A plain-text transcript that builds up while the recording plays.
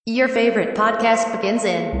Your favorite podcast begins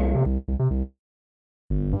in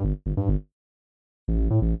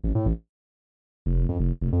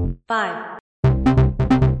 5,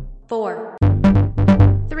 4,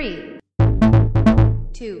 3,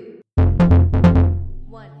 2,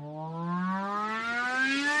 1.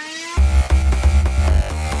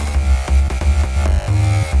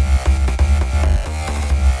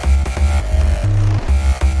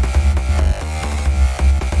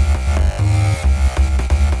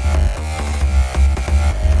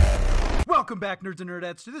 Welcome back, nerds and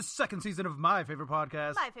nerdettes, to this second season of my favorite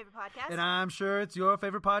podcast. My favorite podcast. And I'm sure it's your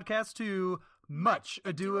favorite podcast too. Much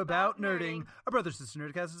Ado About Nerding. A brother sister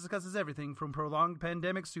nerdcast discusses everything from prolonged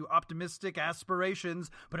pandemics to optimistic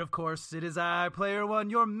aspirations. But of course, it is I, Player One,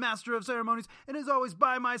 your master of ceremonies, and as always,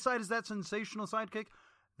 by my side is that sensational sidekick,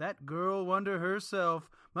 that girl wonder herself,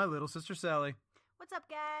 my little sister Sally. What's up,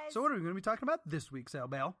 guys? So what are we going to be talking about this week, Sal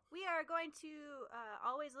Bell? We are going to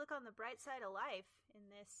always look on the bright side of life in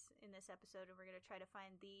this episode, and we're going to try to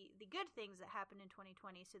find the good things that happened in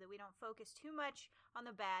 2020 so that we don't focus too much on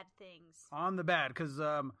the bad things. On the bad, because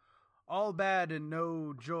all bad and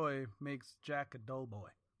no joy makes Jack a dull boy.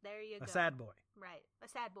 There you go. A sad boy. Right. A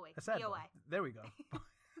sad boy. A sad B-O-I. boy. There we go.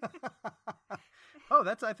 Oh,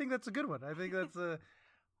 I think that's a good one. I think that's a...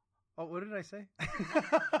 Oh, what did I say?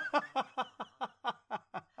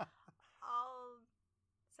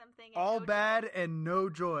 All no bad joy. and no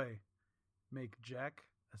joy make Jack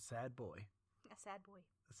a sad boy. A sad boy.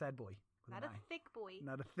 A sad boy. with Not an a I. thick boy.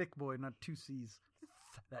 Not a thick boy, not two C's.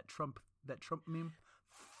 That Trump meme.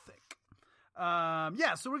 Thick.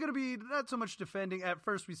 Yeah, so we're going to be not so much defending. At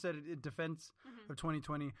first we said it defense of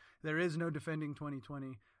 2020. There is no defending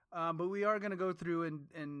 2020. But we are going to go through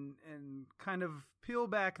and kind of peel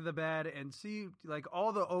back the bad and see like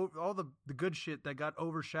all the good shit that got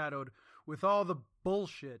overshadowed with all the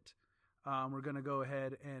bullshit. We're going to go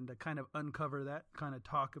ahead and kind of uncover that, kind of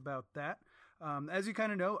talk about that. As you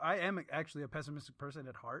kind of know, I am actually a pessimistic person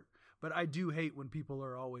at heart, but I do hate when people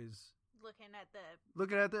are always looking at the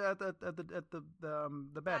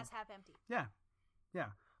bad. Glass half empty. Yeah.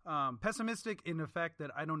 Pessimistic in the fact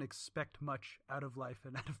that I don't expect much out of life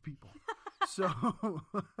and out of people. So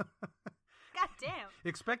God damn.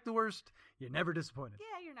 Expect the worst. You're never disappointed.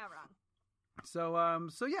 Yeah, you're not wrong. So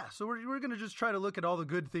we're gonna just try to look at all the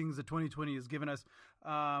good things that 2020 has given us,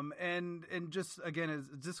 and just again as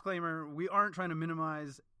a disclaimer, we aren't trying to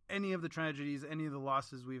minimize any of the tragedies, any of the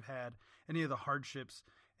losses we've had, any of the hardships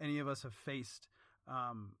any of us have faced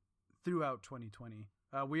throughout 2020.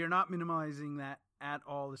 We are not minimizing that at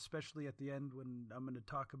all, especially at the end when I'm going to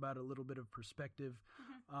talk about a little bit of perspective.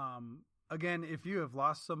 Again, if you have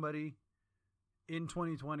lost somebody in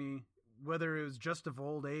 2020. Whether it was just of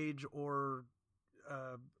old age or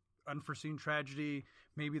unforeseen tragedy,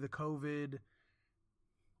 maybe the COVID,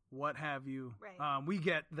 what have you. Right. We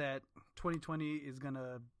get that 2020 is going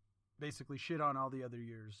to basically shit on all the other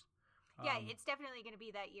years. Yeah, it's definitely going to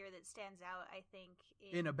be that year that stands out, I think.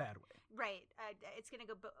 In a bad way. Right. It's going to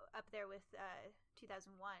go up there with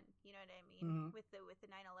 2001, you know what I mean? Mm-hmm. With the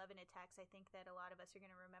 9/11 attacks, I think that a lot of us are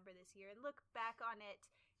going to remember this year and look back on it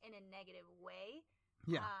in a negative way.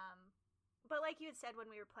 Yeah. But like you had said when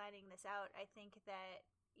we were planning this out, I think that,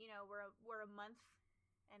 you know, we're a month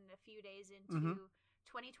and a few days into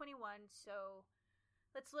 2021, so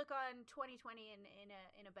let's look on 2020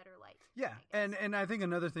 in a better light. Yeah, and I think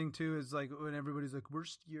another thing too is like when everybody's like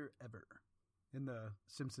worst year ever in the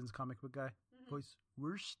Simpsons comic book guy voice,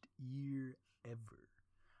 worst year ever.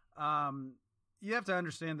 You have to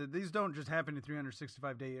understand that these don't just happen in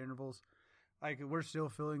 365-day intervals. Like, we're still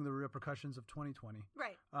feeling the repercussions of 2020.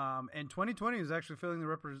 Right. And 2020 is actually feeling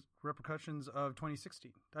the repercussions of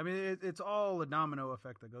 2016. I mean, it's all a domino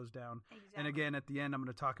effect that goes down. Exactly. And again, at the end, I'm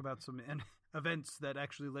going to talk about some events that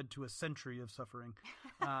actually led to a century of suffering.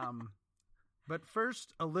 But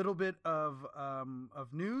first, a little bit of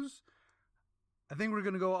news. I think we're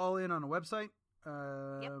going to go all in on a website.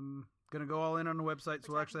 Going to go all in on a website, so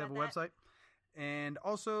we'll actually have a website. And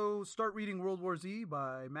also start reading World War Z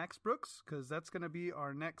by Max Brooks, because that's going to be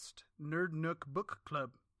our next Nerd Nook Book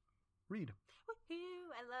Club read.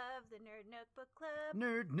 Woohoo! I love the Nerd Nook Book Club.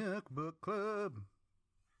 Nerd Nook Book Club.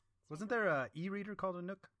 Wasn't there a e-reader called a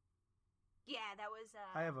Nook? Yeah, that was...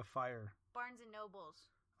 I have a Fire. Barnes & Nobles.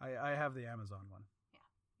 I have the Amazon one.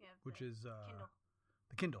 Yeah. Which is... Kindle.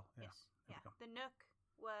 The Kindle, yes. Yeah. The Nook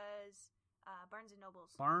was Barnes &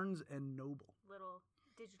 Noble's. Barnes & Noble. Little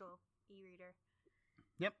digital e-reader.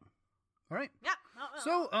 Yep. All right. Yeah.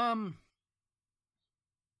 So,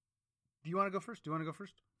 do you want to go first? You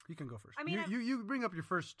can go first. I mean, you bring up your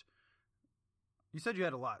first. You said you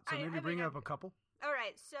had a lot, so maybe bring up a couple. All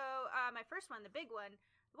right. So, my first one, the big one,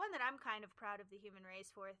 one that I'm kind of proud of the human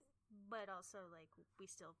race for, but also like we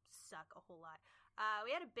still suck a whole lot.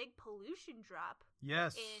 We had a big pollution drop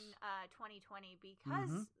Yes. in 2020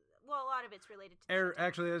 because well, a lot of it's related to the Air shutdown.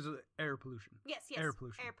 actually there's air pollution. Yes, Air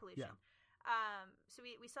pollution. Yeah. So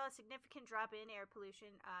we saw a significant drop in air pollution,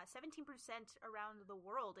 17% around the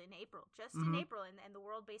world in April, just in April, and the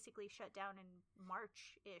world basically shut down in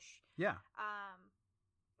March-ish. Yeah.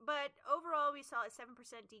 But overall, we saw a 7%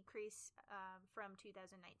 decrease from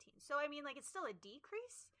 2019. So, I mean, like, it's still a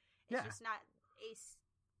decrease. It's just not a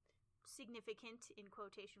significant, in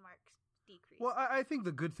quotation marks, decrease. Well, I think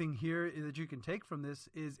the good thing here that you can take from this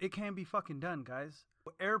is it can be fucking done, guys.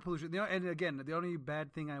 Air pollution, and again, the only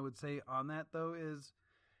bad thing I would say on that though is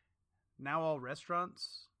now all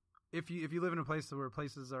restaurants, if you live in a place where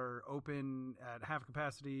places are open at half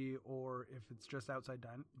capacity or if it's just outside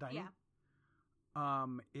dining,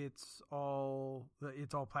 it's all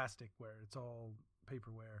plasticware, it's all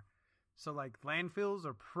paperware. So like landfills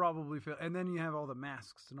are probably and then you have all the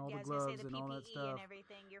masks and all the gloves and all that stuff and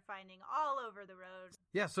everything you're finding all over the road.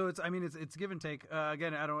 Yeah, so it's give and take.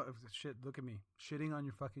 Again, I don't shit. Look at me shitting on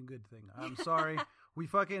your fucking good thing. I'm sorry. We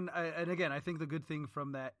fucking and again, I think the good thing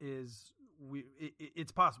from that is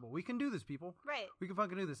it's possible. We can do this, people. Right. We can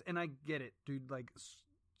fucking do this, and I get it, dude. Like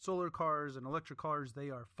solar cars and electric cars,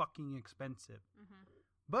 they are fucking expensive. Mm-hmm.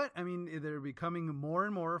 But I mean, they're becoming more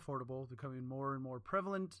and more affordable, becoming more and more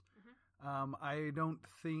prevalent. I don't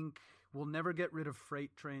think we'll never get rid of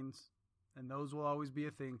freight trains, and those will always be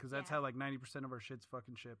a thing because that's how like 90% of our shit's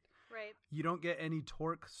fucking shipped. Right. You don't get any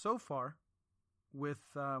torque so far with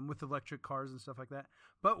electric cars and stuff like that.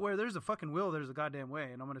 But where there's a fucking will, there's a goddamn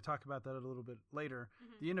way, and I'm going to talk about that a little bit later.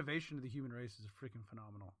 Mm-hmm. The innovation of the human race is freaking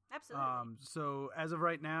phenomenal. Absolutely. So as of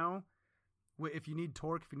right now, if you need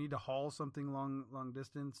torque, if you need to haul something long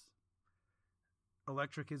distance,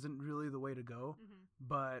 electric isn't really the way to go. Mm-hmm.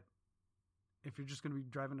 But if you're just going to be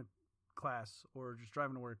driving to class or just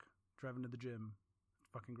driving to work, driving to the gym, it's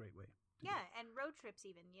a fucking great way. Yeah, and road trips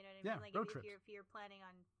even, you know what I mean? Yeah, like road if trips. you're planning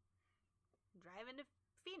on driving to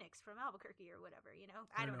Phoenix from Albuquerque or whatever, you know?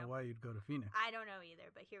 I don't know why you'd go to Phoenix. I don't know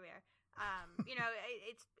either, but here we are. You know,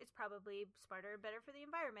 it's probably smarter and better for the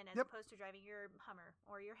environment as opposed to driving your Hummer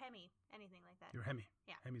or your Hemi, anything like that. Your Hemi.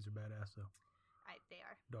 Yeah. Hemis are badass, though. They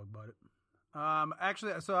are. Dog bought it.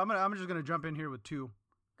 Actually, so I'm just gonna jump in here with two.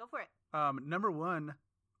 Go for it. Number one,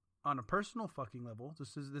 on a personal fucking level,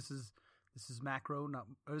 this is macro,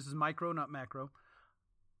 this is micro, not macro.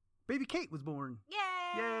 Baby Kate was born.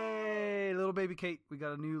 Yay, little baby Kate. We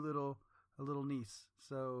got a little niece.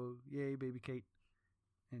 So yay, baby Kate.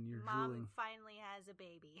 And you're Mom drooling. Finally has a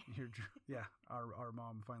baby. Our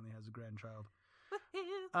mom finally has a grandchild.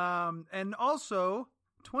 And also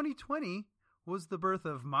 2020 was the birth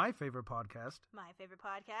of my favorite podcast. My favorite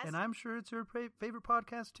podcast. And I'm sure it's your favorite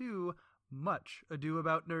podcast too. Much Ado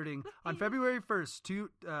About Nerding. On February 1st,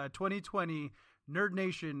 2020, Nerd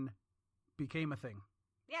Nation became a thing.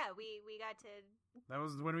 Yeah, we got to... That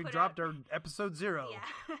was when we dropped our episode 0.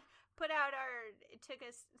 Yeah. It took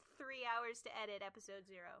us 3 hours to edit episode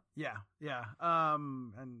 0. Yeah.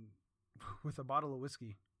 And with a bottle of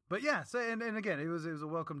whiskey. But yeah, so and again, it was a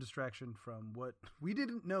welcome distraction from what we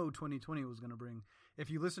didn't know 2020 was going to bring. If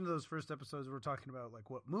you listen to those first episodes, we're talking about like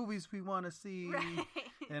what movies we want to see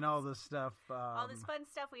and all this stuff. All this fun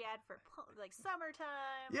stuff we had for like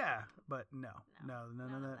summertime. Yeah, but none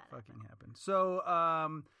of that fucking happened. So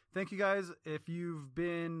thank you guys. If you've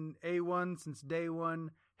been A1 since day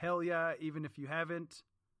one, hell yeah. Even if you haven't,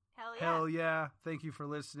 hell yeah. Thank you for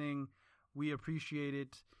listening. We appreciate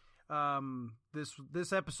it.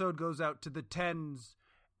 This episode goes out to the tens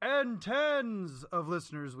and tens of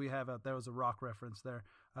listeners we have out there. Was a rock reference there.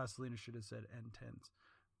 Selena should have said and tens,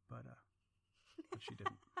 but she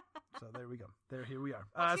didn't. So there we go. Here we are.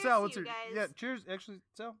 Well, cheers Sal, what's to you your guys. Yeah, cheers. Actually,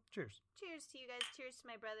 Sal, cheers. Cheers to you guys. Cheers to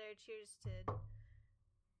my brother. Cheers to,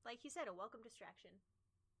 like he said, a welcome distraction.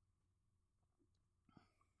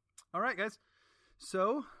 All right, guys.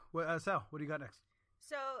 So, Sal, what do you got next?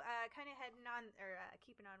 So, kind of heading on, or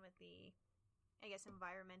keeping on with the, I guess,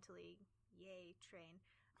 environmentally yay train.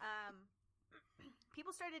 People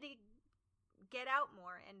started to get out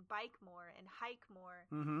more and bike more and hike more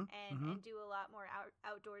and do a lot more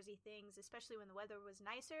outdoorsy things, especially when the weather was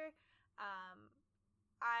nicer.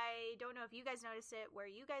 I don't know if you guys notice it where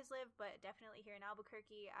you guys live, but definitely here in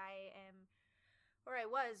Albuquerque, I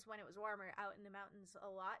was when it was warmer out in the mountains a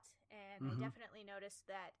lot, and I definitely noticed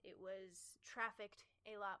that it was trafficked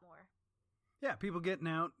a lot more. Yeah, people getting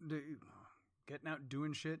out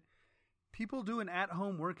doing shit. People doing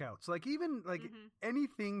at-home workouts. Like, even,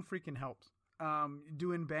 anything freaking helps.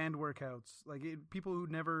 Doing band workouts. Like, people who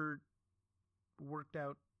never worked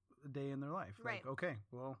out a day in their life. Right. Like, okay,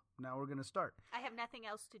 well, now we're going to start. I have nothing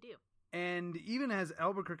else to do. And even as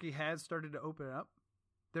Albuquerque has started to open up,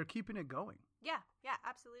 they're keeping it going. Yeah,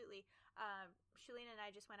 absolutely. Shalina and I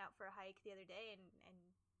just went out for a hike the other day, and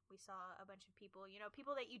we saw a bunch of people,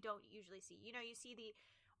 people that you don't usually see. You see the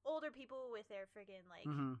older people with their friggin' like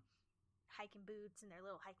hiking boots and their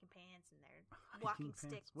little hiking pants and their walking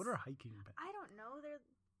sticks. What are hiking pants? I don't know. They're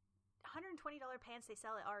 $120 pants they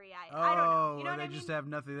sell at REI. Oh, I don't know. You know what I they mean? just have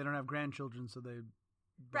nothing. They don't have grandchildren, so they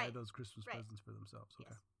buy Right. those Christmas Right. presents for themselves. Okay.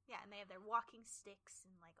 Yes. Yeah, and they have their walking sticks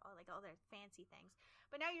and like all their fancy things.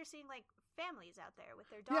 But now you're seeing like families out there with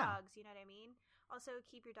their dogs. You know what I mean? Also,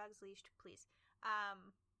 keep your dogs leashed, please.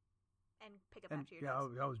 And pick up after your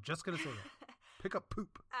dogs. I was just gonna say that. Pick up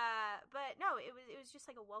poop. But no, it was just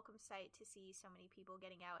like a welcome sight to see so many people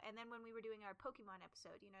getting out. And then when we were doing our Pokemon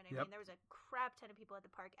episode, you know what I mean? There was a crap ton of people at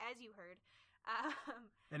the park, as you heard.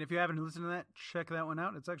 And if you haven't listened to that, check that one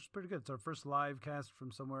out. It's actually pretty good. It's our first live cast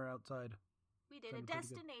from somewhere outside. We did a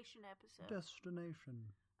destination episode.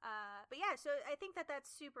 Destination. But yeah, so I think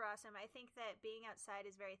that's super awesome. I think that being outside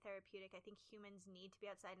is very therapeutic. I think humans need to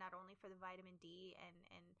be outside not only for the vitamin D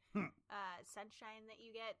and sunshine that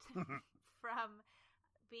you get from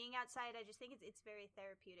being outside. I just think it's very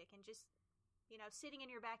therapeutic, and just sitting in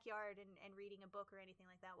your backyard and reading a book or anything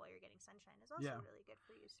like that while you're getting sunshine is also really good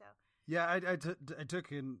for you. So yeah, I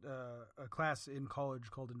took a class in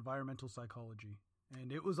college called environmental psychology,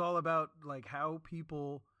 and it was all about like how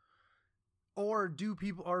people. Or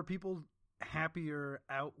are people happier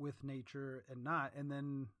out with nature and not? And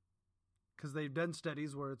then, because they've done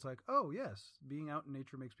studies where it's like, oh yes, being out in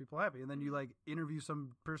nature makes people happy. And then you like interview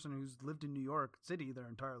some person who's lived in New York City their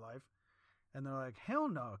entire life, and they're like, hell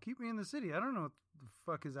no, keep me in the city. I don't know what the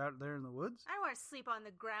fuck is out there in the woods. I don't want to sleep on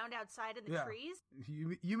the ground outside in the trees.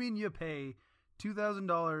 You mean you pay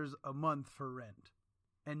 $2,000 a month for rent,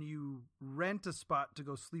 and you rent a spot to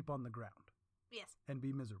go sleep on the ground? Yes. And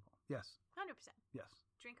be miserable. Yes. 100%. Yes.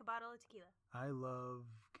 Drink a bottle of tequila. I love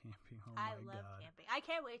camping. Oh my God. I love camping. I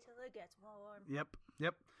can't wait till it gets warm.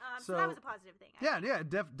 Yep. So that was a positive thing.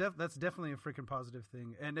 That's definitely a freaking positive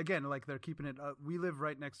thing. And again, like they're keeping it. We live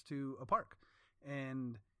right next to a park,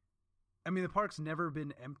 and I mean the park's never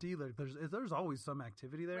been empty. Like there's always some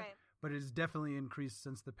activity there, right. But it's definitely increased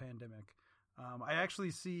since the pandemic. I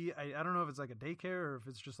actually see. I don't know if it's like a daycare or if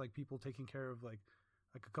it's just like people taking care of like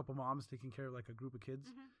a couple moms taking care of like a group of kids.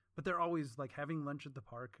 Mm-hmm. But they're always like having lunch at the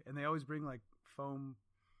park, and they always bring like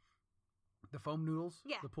the foam noodles,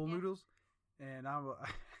 the pool noodles. And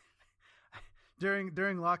during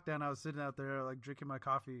lockdown, I was sitting out there like drinking my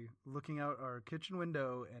coffee, looking out our kitchen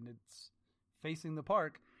window, and it's facing the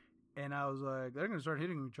park. And I was like, they're gonna start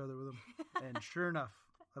hitting each other with them. And sure enough,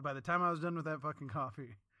 by the time I was done with that fucking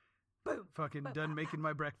coffee, boom, fucking done making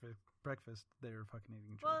my breakfast, they were fucking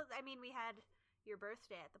eating each other. Well, I mean, we had your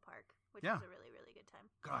birthday at the park, which was a really, really good time.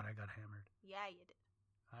 God, I got hammered. Yeah, you did.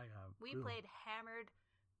 We played hammered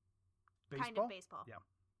baseball? kind of baseball. Yeah.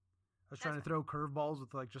 I was trying to throw curveballs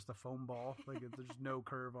with like just a foam ball. Like there's no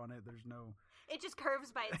curve on it. There's no. It just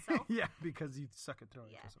curves by itself. Yeah, because you suck at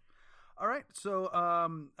throwing. Yeah. All right. So,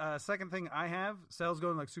 second thing I have, Sal's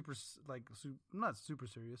going like not super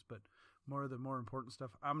serious, but more of the more important stuff.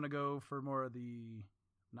 I'm gonna go for more of the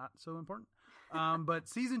not so important. But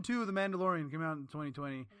season 2 of The Mandalorian came out in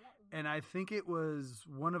 2020, and I think it was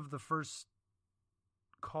one of the first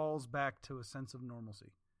calls back to a sense of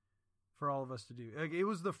normalcy for all of us to do. Like, it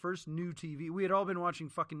was the first new TV. We had all been watching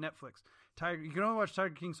fucking Netflix. You can only watch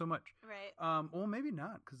Tiger King so much. Right. Well, maybe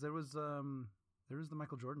not, because there was the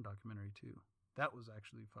Michael Jordan documentary too. That was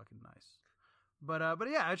actually fucking nice. But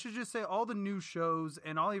yeah, I should just say all the new shows,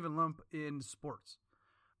 and I'll even lump in sports.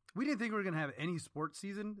 We didn't think we were going to have any sports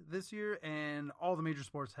season this year, and all the major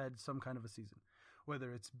sports had some kind of a season.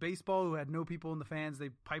 Whether it's baseball, who had no people in the fans, they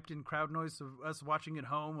piped in crowd noise of us watching at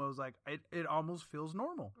home. I was like, it almost feels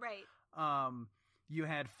normal. Right. You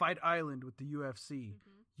had Fight Island with the UFC.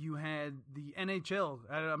 Mm-hmm. You had the NHL.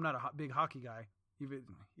 I'm not a big hockey guy,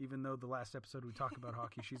 even though the last episode we talked about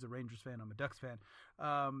hockey. She's a Rangers fan. I'm a Ducks fan.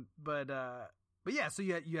 But yeah, so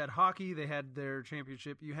you had hockey. They had their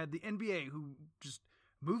championship. You had the NBA, who just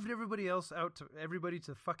moved everybody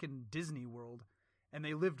to fucking Disney World, and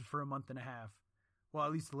they lived for a month and a half. Well,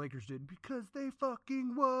 at least the Lakers did, because they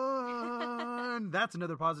fucking won. That's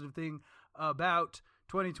another positive thing about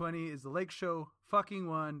 2020 is the Lake Show fucking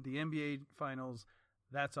won the NBA Finals.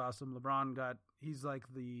 That's awesome. LeBron he's like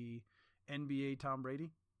the NBA Tom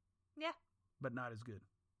Brady. Yeah. But not as good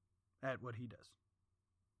at what he does.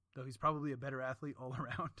 Though he's probably a better athlete all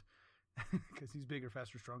around. Because he's bigger,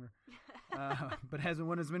 faster, stronger. But hasn't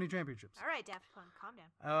won as many championships. All right, Daft Punk, calm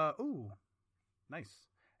down. Nice.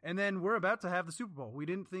 And then we're about to have the Super Bowl. We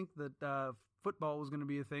didn't think that football was going to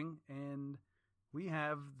be a thing, and we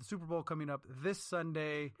have the Super Bowl coming up this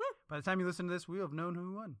Sunday. Woo! By the time you listen to this, we will have known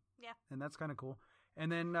who won. Yeah. And that's kind of cool.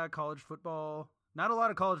 And then college football. Not a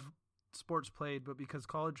lot of college sports played, but because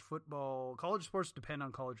college sports depend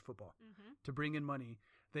on college football to bring in money.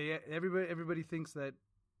 Everybody thinks that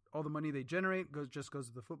all the money they generate just goes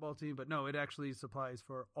to the football team, but no, it actually supplies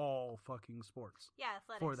for all fucking sports. Yeah,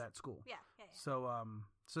 athletics. For that school. Yeah.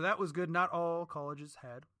 So that was good. Not all colleges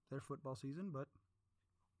had their football season, but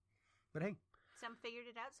hey. Some figured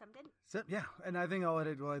it out, some didn't. So, yeah, and I think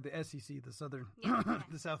the SEC, the Southern,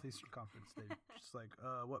 the Southeastern Conference, they just like,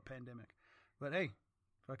 what pandemic? But hey,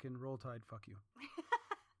 fucking Roll Tide, fuck you.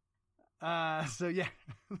 So yeah,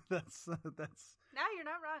 that's. No, you're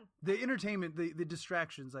not wrong. The entertainment, the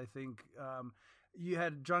distractions. I think you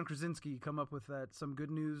had John Krasinski come up with some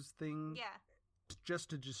good news thing. Yeah. Just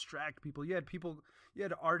to distract people. You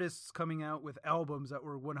had artists coming out with albums that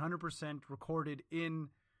were 100% recorded in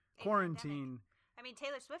quarantine. I mean,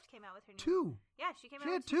 Taylor Swift came out with her new... Two. Yeah, she came out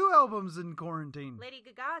She with had two albums in quarantine. Lady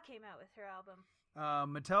Gaga came out with her album.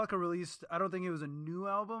 Metallica released, I don't think it was a new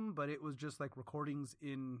album, but it was just like recordings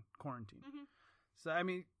in quarantine. Mm-hmm. So, I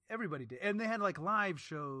mean, everybody did. And they had like live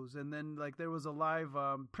shows, and then like there was a live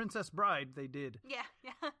Princess Bride they did. Yeah.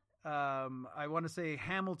 I want to say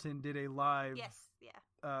Hamilton did a live. Yes, yeah.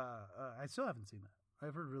 I still haven't seen that.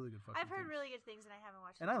 I've heard really good fucking I've heard things. really good things, and I haven't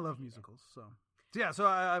watched. And I love musicals, so yeah. So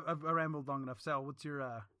I rambled long enough. Sal, what's your?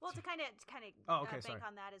 Well, to kind of bank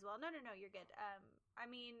on that as well. No, you're good. I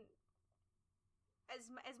mean,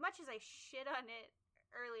 as much as I shit on it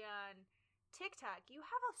early on, TikTok, you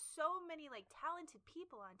have so many like talented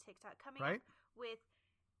people on TikTok coming up with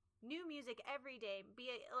new music every day, be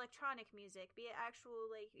it electronic music, be it actual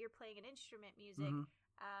like you're playing an instrument music.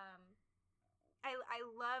 I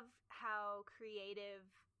love how creative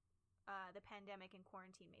the pandemic and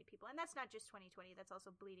quarantine made people, and that's not just 2020. That's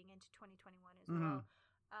also bleeding into 2021 as well.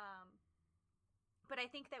 But I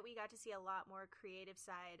think that we got to see a lot more creative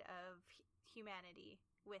side of humanity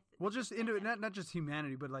with just into it, not just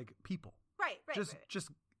humanity, but like people. Right.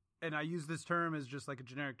 Just, and I use this term as just like a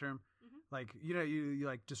generic term. Like, you know, you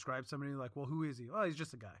like describe somebody like, well, who is he? Oh, he's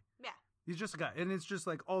just a guy. Yeah. He's just a guy. And it's just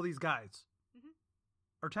like all these guys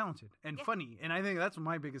are talented and funny. And I think that's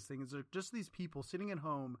my biggest thing is just these people sitting at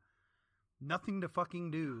home, nothing to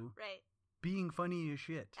fucking do. Right. Being funny as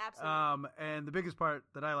shit. Absolutely. And the biggest part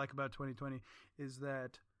that I like about 2020 is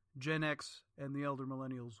that Gen X and the elder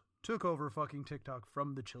millennials took over fucking TikTok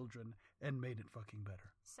from the children and made it fucking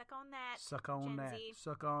better. Suck on that. Suck on Gen that. Z.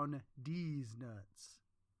 Suck on D's nuts.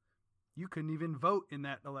 You couldn't even vote in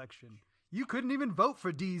that election. You couldn't even vote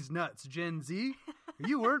for D's nuts, Gen Z.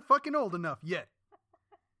 You weren't fucking old enough yet.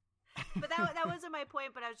 But that wasn't my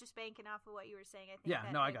point, but I was just banking off of what you were saying. I think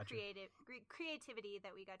I got creativity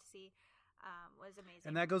that we got to see was amazing.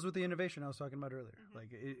 And that goes with the innovation I was talking about earlier.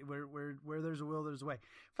 Like, where there's a will, there's a way.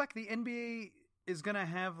 Fuck, the NBA is going to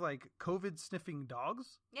have, like, COVID-sniffing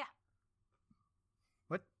dogs? Yeah.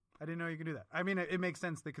 What? I didn't know you could do that. I mean, it makes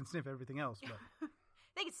sense they can sniff everything else, but...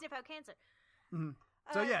 They can sniff out cancer.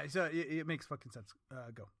 So it makes fucking sense.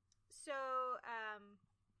 Go. So,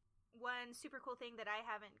 one super cool thing that I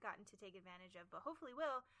haven't gotten to take advantage of, but hopefully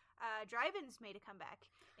will, drive-ins made a comeback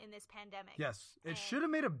in this pandemic. Yes. It should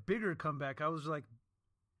have made a bigger comeback. I was like,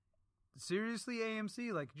 seriously,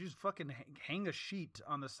 AMC? Like, you just fucking hang a sheet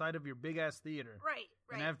on the side of your big-ass theater. Right.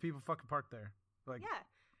 And have people fucking park there. Like, yeah.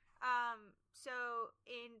 So,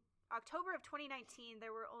 in October of 2019,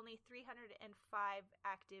 there were only 305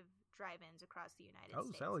 active drive-ins across the United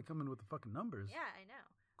States. Oh, Sally coming with the fucking numbers. Yeah, I know.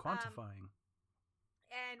 Quantifying.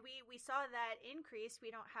 And we saw that increase.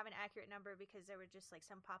 We don't have an accurate number because there were just like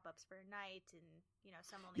some pop-ups for a night, and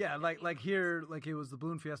some only. Yeah, like here, like it was the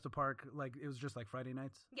Balloon Fiesta Park. Like it was just like Friday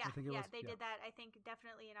nights. Yeah, I think it was. They did that. I think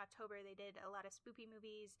definitely in October they did a lot of spoopy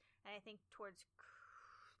movies, and I think towards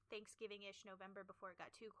Thanksgiving-ish, November, before it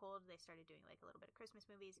got too cold, they started doing like a little bit of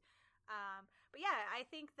Christmas movies. But yeah, I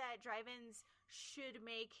think that drive-ins should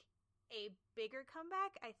make a bigger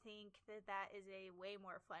comeback. I think that is a way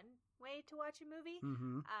more fun way to watch a movie.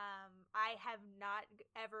 I have not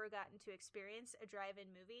ever gotten to experience a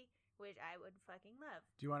drive-in movie, which I would fucking love.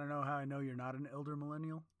 Do you want to know how I know you're not an elder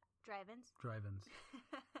millennial? Drive-ins.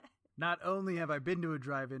 Not only have I been to a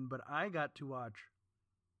drive-in, but I got to watch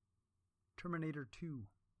Terminator 2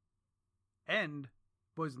 and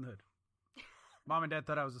Boys in the Hood. Mom and Dad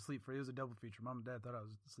thought I was asleep for it. It was a double feature. Mom and Dad thought I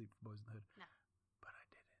was asleep for Boys in the Hood. No. But I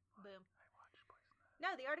didn't. Boom. I watched Boys in the Hood. No,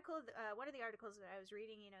 the article, one of the articles that I was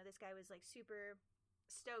reading, this guy was like super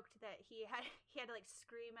stoked that he had to like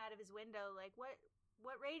scream out of his window, like, what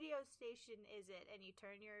what radio station is it? And you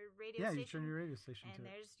turn your radio Yeah, station. you turn your radio station and to it.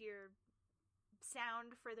 there's your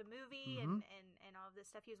sound for the movie Mhm. and all of this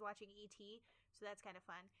stuff. He was watching E.T., so that's kind of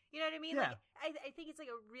fun. You know what I mean? Yeah. Like I think it's like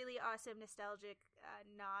a really awesome nostalgic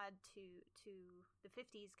nod to the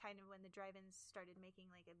 50s, kind of when the drive-ins started making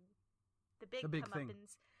like the big thing.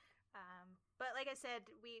 comeuppance. But like I said,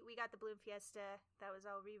 we got the Bloom Fiesta. That was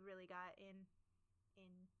all we really got in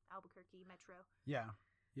Albuquerque Metro. Yeah.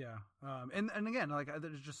 And again, like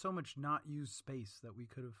there's just so much not used space that we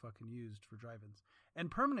could have fucking used for drive-ins and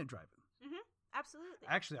permanent drive-ins. Mm-hmm. Absolutely.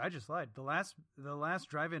 Actually, I just lied. The last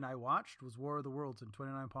drive-in I watched was War of the Worlds in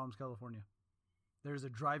 29 Palms, California. There's a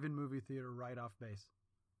drive-in movie theater right off base.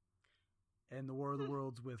 And the War of the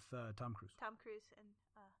Worlds with Tom Cruise. Tom Cruise and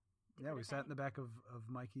Yeah, we sat in the back of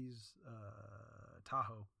Mikey's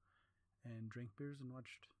Tahoe and drank beers and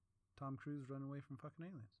watched Tom Cruise run away from fucking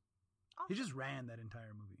aliens. Awesome. He just ran that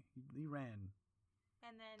entire movie. He ran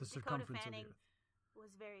And then the Dakota circumference Fanning of the earth.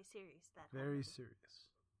 was very serious that whole Very movie.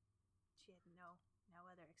 serious. She had no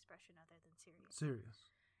other expression other than serious.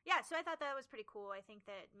 Serious. Yeah, so I thought that was pretty cool. I think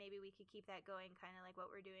that maybe we could keep that going, kind of like what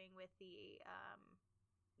we're doing with the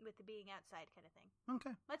being outside kind of thing.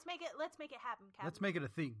 Okay. Let's make it happen, Captain. Let's make it a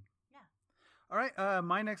thing. Yeah. All right.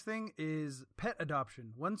 My next thing is pet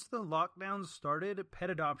adoption. Once the lockdowns started, pet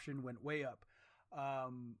adoption went way up.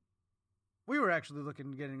 We were actually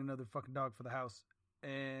looking at getting another fucking dog for the house,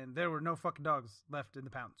 and there were no fucking dogs left in the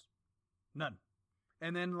pounds. None.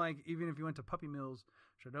 And then, like, even if you went to puppy mills,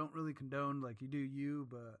 which I don't really condone, like, you do you,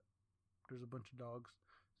 but there's a bunch of dogs,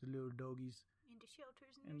 the little doggies. In the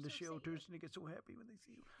shelters. In they're the so shelters, sad. and they get so happy when they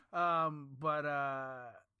see you.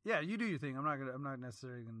 Yeah, you do your thing. I'm not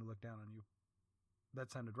necessarily gonna look down on you. That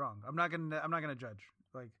sounded wrong. I'm not gonna judge.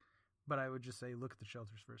 Like, but I would just say look at the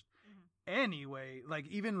shelters first. Mhm. Anyway, like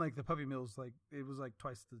even like the puppy mills, like it was like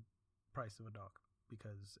twice the price of a dog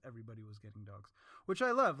because everybody was getting dogs, which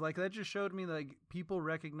I love. Like that just showed me like people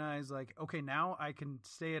recognize like, okay, now I can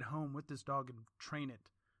stay at home with this dog and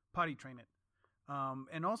potty train it.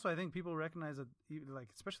 And also I think people recognize that like,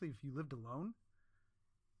 especially if you lived alone,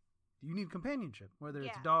 you need companionship, whether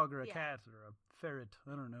it's a dog or a cat or a ferret.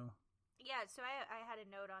 I don't know. Yeah, so I had a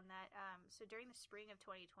note on that. So during the spring of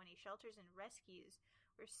 2020, shelters and rescues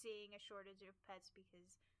were seeing a shortage of pets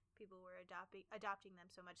because people were adopting them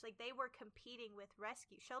so much. Like they were competing with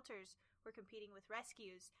shelters were competing with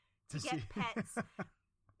rescues to get pets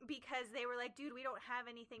because they were like, dude, we don't have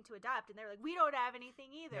anything to adopt, and they were like, we don't have anything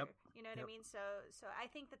either. Yep. You know what I mean? So I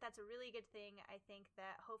think that that's a really good thing. I think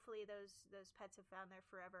that hopefully those pets have found their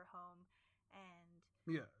forever home, and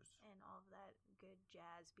Yes. and all of that good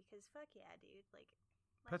jazz, because fuck yeah, dude. Like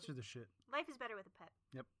Pets are the shit. life is better with a pet.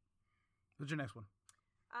 Yep. What's your next one?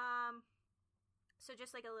 So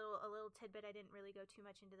just like a little tidbit, I didn't really go too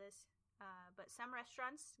much into this, but some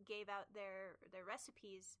restaurants gave out their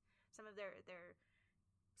recipes, some of their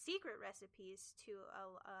secret recipes to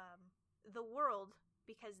the world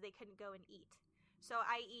because they couldn't go and eat. So,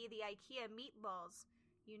 i.e., the IKEA meatballs.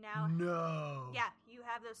 You now No. Yeah, you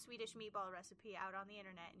have those Swedish meatball recipe out on the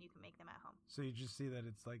internet, and you can make them at home. So you just see that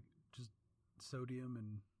it's like just sodium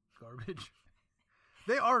and garbage.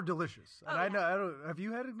 They are delicious. And Oh, I yeah. know. I don't. Have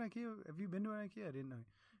you had an IKEA? Have you been to an IKEA? I didn't know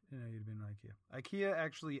you'd been to IKEA. IKEA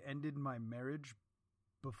actually ended my marriage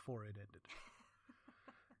before it ended.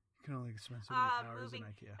 You can only spend so many hours in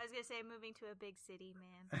IKEA. I was gonna say, moving to a big city,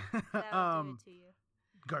 man. That'll do it to you.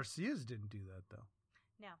 Garcia's didn't do that though.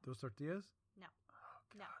 No, Those tortillas? No. Oh,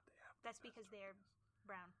 God, No. they have that's the best because they're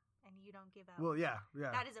brown, and you don't give out. Well, yeah.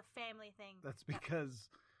 That is a family thing. That's because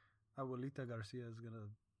Abuelita Garcia is gonna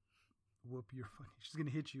whoop your fucking. She's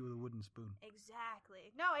gonna hit you with a wooden spoon.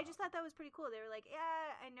 Exactly. No, I just thought that was pretty cool. They were like,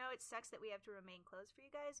 yeah, I know it sucks that we have to remain closed for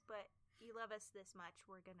you guys, but you love us this much,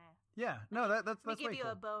 we're gonna. Yeah. No, that's We give way you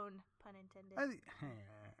cool. a bone, pun intended.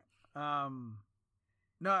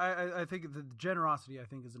 No, I think the generosity, I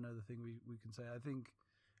think, is another thing we can say. I think,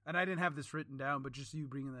 and I didn't have this written down, but just you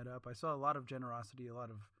bringing that up, I saw a lot of generosity, a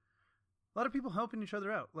lot of people helping each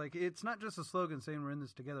other out. Like, it's not just a slogan saying we're in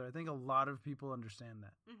this together. I think a lot of people understand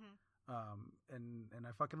that. Mm-hmm. And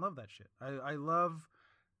I fucking love that shit. I love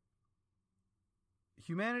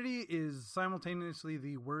humanity is simultaneously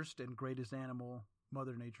the worst and greatest animal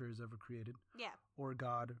Mother Nature has ever created. Yeah. Or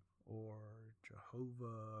God, or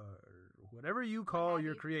Jehovah, or whatever you call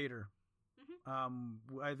your creator.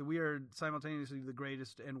 Mm-hmm. We are simultaneously the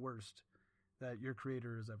greatest and worst that your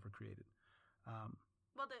creator has ever created.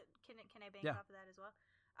 Well, can I bank Yeah. off of that as well?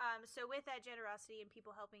 So with that generosity and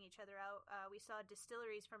people helping each other out, we saw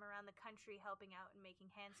distilleries from around the country helping out and making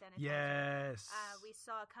hand sanitizer. Yes. We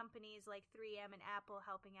saw companies like 3M and Apple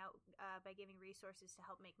helping out by giving resources to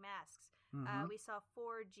help make masks. Mm-hmm. We saw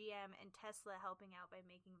Ford, GM, and Tesla helping out by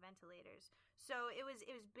making ventilators. So it was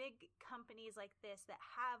big companies like this that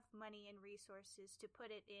have money and resources to put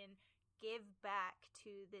it in, give back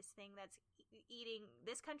to this thing that's eating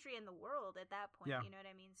this country and the world at that point. Yeah. You know what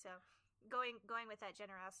I mean? So going with that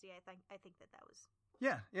generosity, I think that was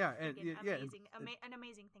amazing, an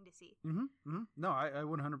amazing thing to see. Mm-hmm, mm-hmm. No, I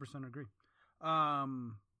 100% agree.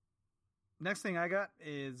 Next thing I got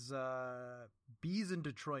is bees in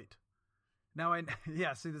Detroit. Now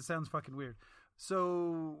see, this sounds fucking weird.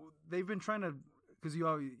 So they've been trying to, because you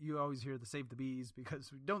always hear the save the bees, because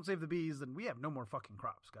if we don't save the bees, then we have no more fucking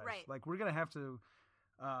crops, guys. Right. Like, we're gonna have to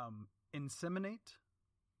inseminate.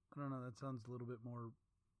 I don't know. That sounds a little bit more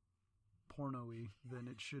porno-y than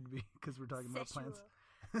it should be, because we're talking about plants.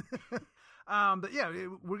 But yeah,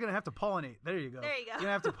 we're gonna have to pollinate. There you go. There you go. We're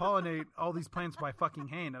gonna have to pollinate all these plants by fucking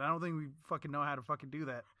hand, and I don't think we fucking know how to fucking do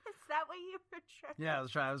that. Is that what you were trying? Yeah, I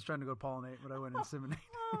was trying to go pollinate, but I went inseminate.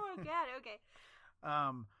 Oh my god. Okay.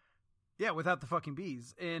 Yeah, without the fucking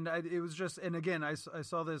bees, and it was just, and again, I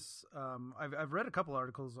saw this. I've read a couple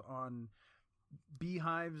articles on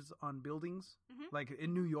beehives on buildings, like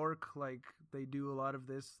in New York, like they do a lot of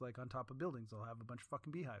this, like on top of buildings, they'll have a bunch of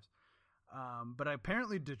fucking beehives. But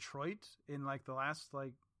apparently Detroit in like the last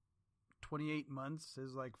like 28 months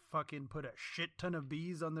has like fucking put a shit ton of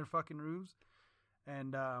bees on their fucking roofs.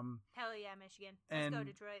 And hell yeah, Michigan. Let's go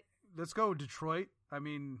Detroit. Let's go Detroit. I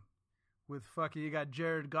mean, with fucking, you got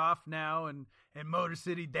Jared Goff now and Motor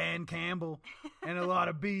City Dan Campbell and a lot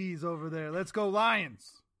of bees over there. Let's go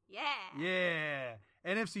Lions. Yeah. Yeah.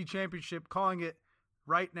 NFC Championship, calling it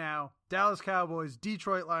right now. Dallas Cowboys,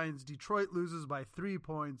 Detroit Lions. Detroit loses by 3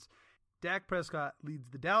 points. Dak Prescott leads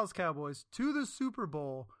the Dallas Cowboys to the Super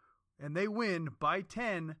Bowl, and they win by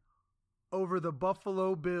 10 over the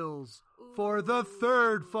Buffalo Bills for the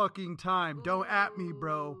third fucking time. Don't at me,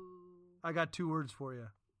 bro. I got 2 words for you.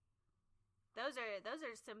 Those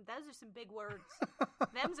are some big words.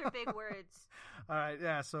 Them's are big words. All right,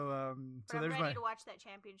 yeah. So I'm ready to watch that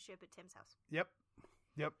championship at Tim's house. Yep.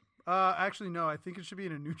 Actually, no. I think it should be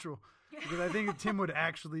in a neutral, because I think Tim would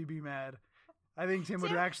actually be mad. I think Tim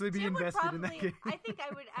would actually be invested in that game. I think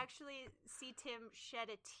I would actually see Tim shed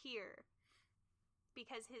a tear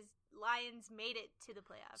because his Lions made it to the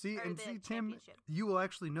playoffs. See, Tim, you will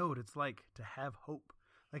actually know what it's like to have hope.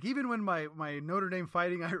 Like, even when my Notre Dame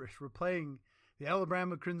Fighting Irish were playing the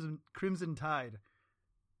Alabama Crimson Tide,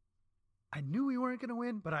 I knew we weren't going to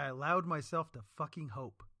win, but I allowed myself to fucking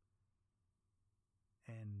hope.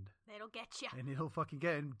 And it'll get you. And it'll fucking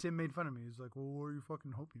get. And Tim made fun of me. He's like, "Well, what are you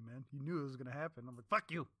fucking hoping, man? You knew it was going to happen." I'm like,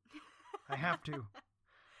 "Fuck you. I have to."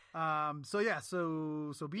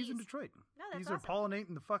 So bees in Detroit. No, that's bees awesome. are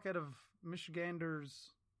pollinating the fuck out of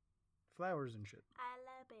Michiganders' flowers and shit. I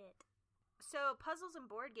love it. So puzzles and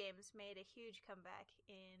board games made a huge comeback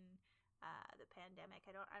in the pandemic.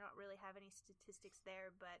 I don't really have any statistics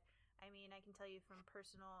there, but I mean, I can tell you from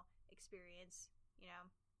personal experience, you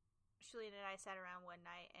know, Shalene and I sat around one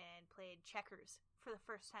night and played checkers for the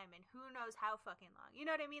first time in who knows how fucking long. You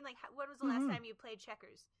know what I mean? Like, when was the last time you played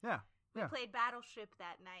checkers? Yeah. We played Battleship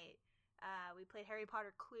that night. We played Harry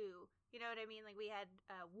Potter Clue. You know what I mean? Like, we had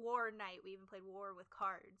War Night. We even played War with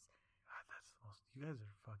cards. God, that's the most. You guys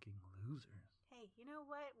are fucking losers. Hey, you know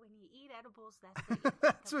what? When you eat edibles, that's what you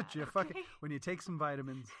that's what you okay? fucking. When you take some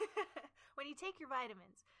vitamins. When you take your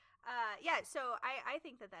vitamins. So I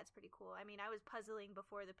think that that's pretty cool. I mean, I was puzzling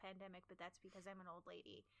before the pandemic, but that's because I'm an old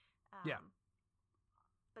lady.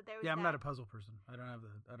 But there was I'm not a puzzle person. I don't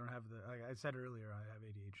have the. Like I said earlier, I have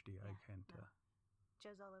ADHD. Yeah, I can't. No.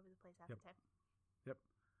 Joe's all over the place half the time. Yep.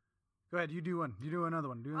 Go ahead. You do one. You do another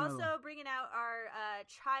one. Bringing out our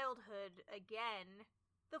childhood again.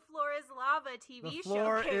 The Floor is Lava TV show. The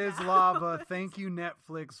Floor is Lava. Thank you,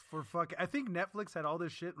 Netflix, for fucking. I think Netflix had all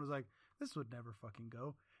this shit and was like, this would never fucking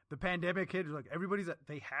go. The pandemic hit. Like,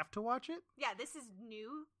 they have to watch it. Yeah, this is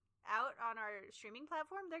new out on our streaming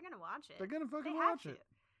platform. They're gonna watch it. They're gonna fucking watch it.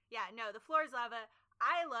 Yeah, no, The Floor is Lava.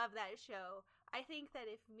 I love that show. I think that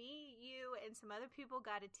if me, you, and some other people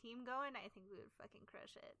got a team going, I think we would fucking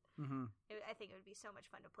crush it. Mm-hmm. I think it would be so much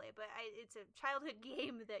fun to play. But it's a childhood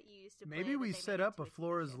game that you used to play. Maybe we set up a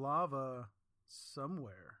Floor is Lava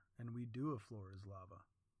somewhere, and we do a Floor is Lava.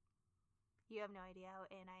 You have no idea how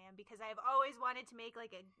in I am, because I've always wanted to make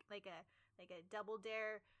like a Double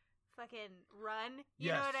Dare fucking run.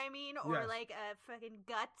 You know what I mean? Or like a fucking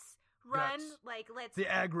Guts run. Like, let's the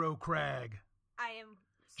aggro crag. I am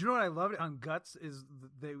Do you know what I loved on Guts is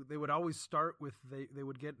they would always start with they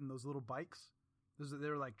would get in those little bikes. They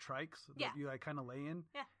were like trikes that you like kind of lay in.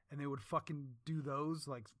 Yeah. And they would fucking do those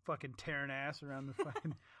like fucking tearing ass around the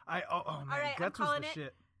fucking. Man, All right, Guts I'm was calling the it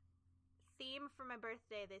shit. Theme for my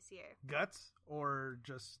birthday this year. Guts or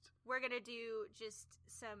just We're gonna do just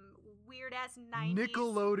some weird ass 90s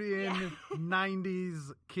Nickelodeon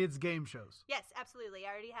 90s kids game shows. Yes, absolutely.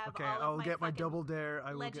 I already have Okay, all of I'll my get my fucking Double Dare.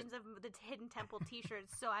 I will Legends of the Hidden Temple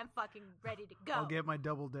T-shirts, so I'm fucking ready to go. I'll get my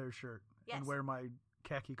Double Dare shirt Yes. and wear my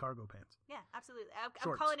khaki cargo pants. Yeah, absolutely. I'm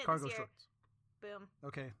Shorts, calling it cargo this year. shorts. Boom.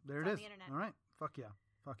 Okay, there It's it on is. the internet. All right, fuck yeah.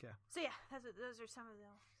 So yeah, those are some of the.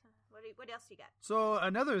 What else you got? So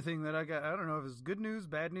another thing that I got, I don't know if it's good news,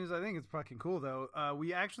 bad news. I think it's fucking cool though.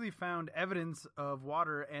 We actually found evidence of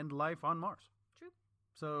water and life on Mars. True.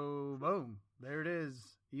 So boom, there it is.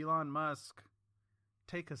 Elon Musk,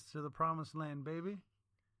 take us to the promised land, baby.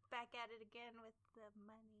 Back at it again with the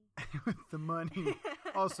money. With the money.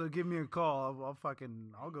 Also, give me a call. I'll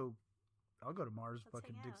go to Mars. Let's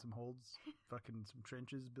fucking hang dig out. some holes, fucking some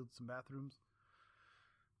trenches, build some bathrooms.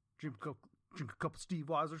 Drink a couple Steve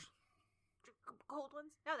Weisers. Cold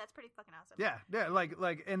ones? No, that's pretty fucking awesome. Yeah,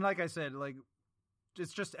 like I said, like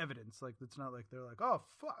it's just evidence. Like it's not like they're like, oh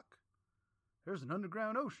fuck, there's an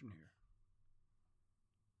underground ocean here.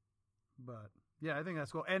 But yeah, I think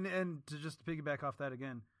that's cool. And to just piggyback off that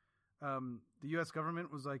again, the U.S.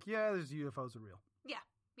 government was like, yeah, these UFOs are real. Yeah.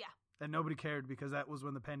 And nobody cared because that was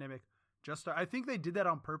when the pandemic just started. I think they did that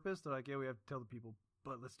on purpose. They're like, yeah, we have to tell the people,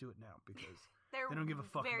 but let's do it now because They're they don't give a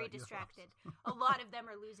fuck. very about UFOs. distracted. A lot of them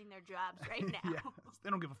are losing their jobs right now. Yeah, they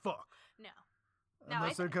don't give a fuck. No,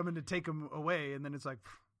 Unless they're coming to take them away, and then it's like,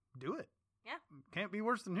 do it. Yeah. Can't be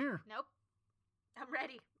worse than here. Nope. I'm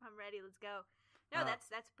ready. Let's go. No, that's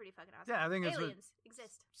pretty fucking awesome. Yeah, I think aliens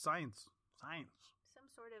exist. Science. Some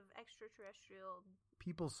sort of extraterrestrial.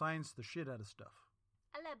 People science the shit out of stuff.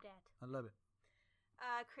 I love that. I love it.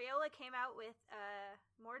 Crayola came out with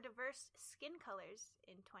more diverse skin colors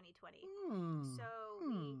in 2020. So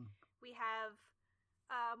we have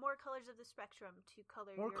more colors of the spectrum to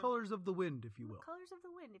color more colors of the wind, if you will. Colors of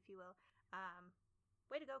the wind, if you will.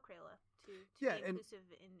 Way to go, Crayola, to Yeah, be and- inclusive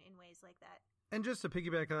in ways like that. And just to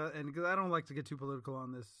piggyback, and because I don't like to get too political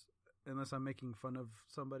on this, unless I'm making fun of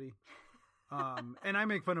somebody. And I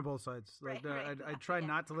make fun of both sides. Like Right. I try Yeah.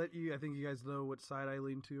 not to let you. I think you guys know what side I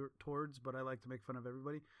lean towards, but I like to make fun of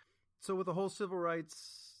everybody. So with the whole civil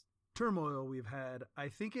rights turmoil we've had, I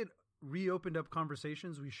think it reopened up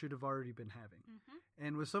conversations we should have already been having. Mm-hmm.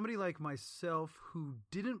 And with somebody like myself who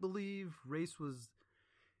didn't believe race was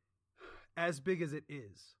as big as it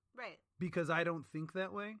is, Right. because I don't think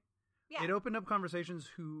that way. Yeah. It opened up conversations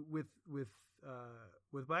with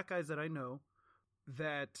black guys that I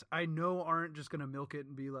know aren't just going to milk it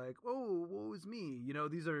and be like, oh, woe is me. You know,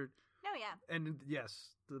 these are, No, yeah. and yes,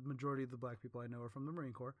 the majority of the black people I know are from the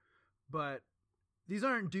Marine Corps, but these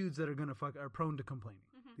aren't dudes that are prone to complaining.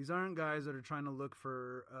 Mhm. These aren't guys that are trying to look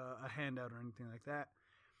for a handout or anything like that.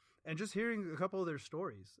 And just hearing a couple of their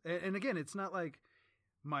stories. And again, it's not like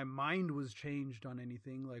my mind was changed on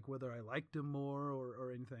anything, like whether I liked them more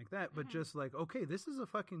or anything like that, but Mhm. just like, okay, this is a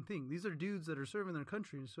fucking thing. These are dudes that are serving their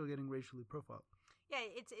country and still getting racially profiled. Yeah,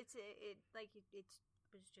 it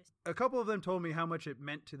was just. A couple of them told me how much it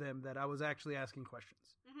meant to them that I was actually asking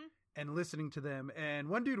questions Mhm. and listening to them. And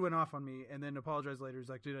one dude went off on me and then apologized later. He's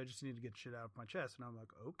like, dude, I just need to get shit out of my chest. And I'm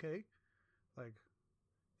like, okay. Like,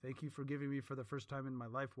 thank you for giving me for the first time in my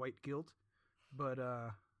life white guilt. But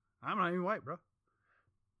I'm not even white, bro.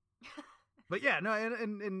 But yeah, no,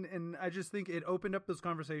 and I just think it opened up those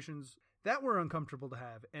conversations that were uncomfortable to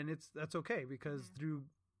have. And that's okay because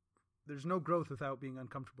there's no growth without being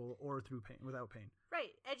uncomfortable or without pain.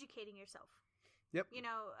 Right, educating yourself. Yep. You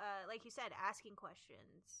know, like you said, asking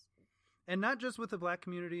questions. And not just with the black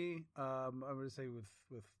community, I would say with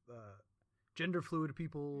gender fluid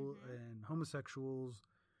people and homosexuals.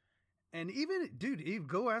 And even, dude,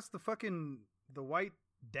 go ask the white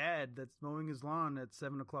dad that's mowing his lawn at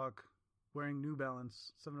 7:00 wearing New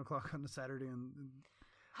Balance, 7:00 on a Saturday. And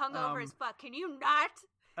Hungover as fuck. Can you not?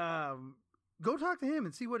 go talk to him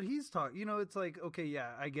and see what he's talking. You know, it's like, okay,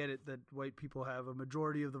 yeah, I get it that white people have a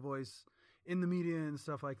majority of the voice in the media and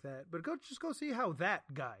stuff like that. But go see how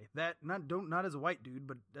that guy, not as a white dude,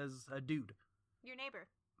 but as a dude. Your neighbor.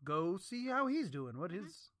 Go see how he's doing. What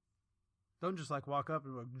his. Don't just like walk up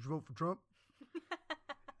and like, did you vote for Trump?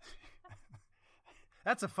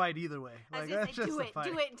 That's a fight either way. I was Like, gonna that's say, just do a it. fight.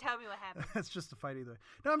 Do it and tell me what happened. That's just a fight either way.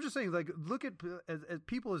 No, I'm just saying, like, look at as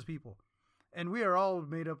people as people. And we are all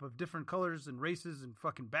made up of different colors and races and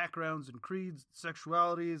fucking backgrounds and creeds,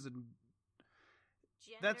 sexualities, and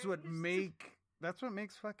that's what Genders. that's what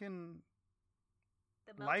makes fucking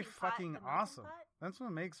The melting life pot, fucking the melting awesome. pot? That's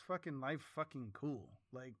what makes fucking life fucking cool.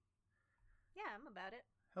 Like, Yeah, I'm about it.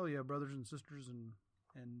 hell yeah, brothers and sisters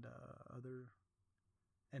and other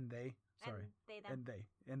and they. Sorry, And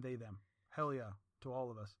they, them. them. Hell yeah, to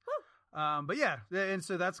all of us. Woo! But yeah, and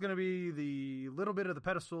so that's gonna be the little bit of the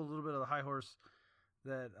pedestal, a little bit of the high horse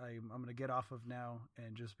that I'm gonna get off of now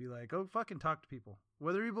and just be like, oh, fucking talk to people,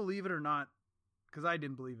 whether you believe it or not, because I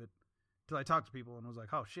didn't believe it till I talked to people and was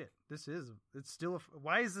like, oh shit, it's still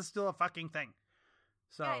why is this still a fucking thing?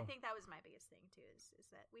 So Yeah, I think that was my biggest thing too. Is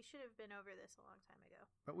that we should have been over this a long time ago.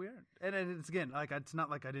 but we aren't, and it's again like it's not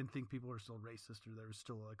like I didn't think people were still racist or there was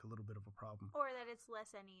still like a little bit of a problem. Or that it's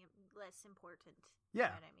less important. Yeah. You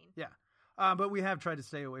know what I mean? Yeah. But we have tried to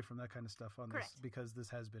stay away from that kind of stuff on this Correct. because this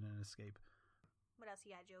has been an escape. What else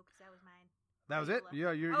you got, Joe? Because that was mine. That was it?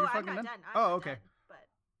 Regular. Yeah, you're I'm fucking not done? done. I'm Oh, not okay. done, but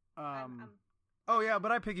I'm Oh, yeah,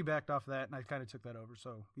 but I piggybacked off that and I kind of took that over,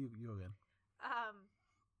 so you go again.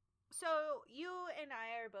 So you and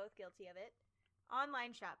I are both guilty of it.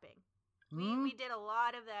 Online shopping. Hmm? We did a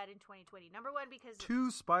lot of that in 2020. Number one, because 2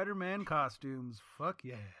 Spider-Man costumes. Fuck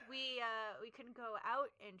yeah. we couldn't go out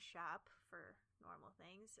and shop for normal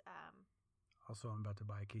things. Also, I'm about to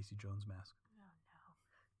buy a Casey Jones mask. Oh no.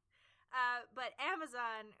 But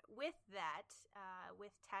Amazon, with that,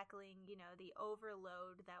 with tackling, the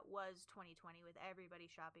overload that was 2020 with everybody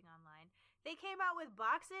shopping online, they came out with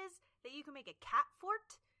boxes that you can make a cat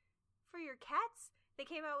fort for your cats. They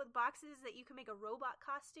came out with boxes that you can make a robot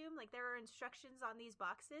costume. Like, there are instructions on these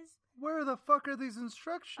boxes. Where the fuck are these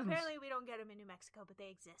instructions? Apparently, we don't get them in New Mexico, but they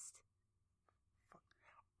exist.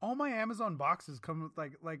 All my Amazon boxes come with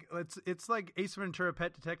like it's like Ace Ventura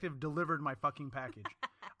Pet Detective delivered my fucking package.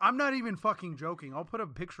 I'm not even fucking joking. I'll put a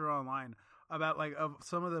picture online about like of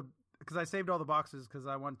some of the because I saved all the boxes because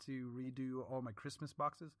I want to redo all my Christmas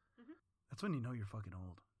boxes. Mhm. That's when you know you're fucking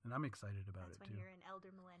old, and I'm excited about That's it when too. you're an elder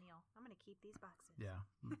millennial. I'm going to keep these boxes. Yeah,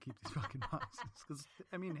 I'm gonna keep these fucking boxes because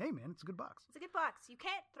I mean, hey man, it's a good box. It's a good box. You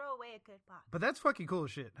can't throw away a good box. But that's fucking cool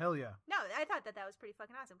as shit. Hell yeah. No, I thought that was pretty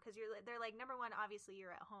fucking awesome because they're like, number one, obviously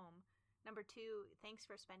you're at home. Number two, thanks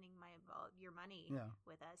for spending your money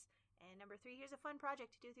with us. And number three, here's a fun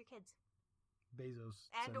project to do with your kids Bezos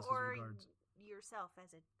and sends his or regards. yourself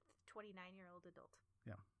as a 29-year-old adult.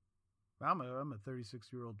 I'm a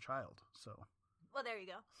 36-year-old child, so Well, there you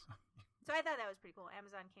go. So I thought that was pretty cool.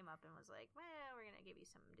 Amazon came up and was like, well, we're going to give you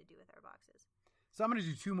something to do with our boxes. So I'm going to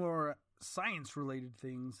do 2 more science-related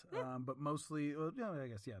things, but mostly,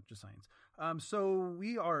 just science. So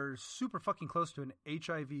we are super fucking close to an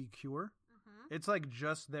HIV cure. Mm-hmm. It's like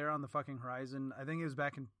just there on the fucking horizon. I think it was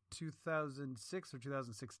back in 2006 or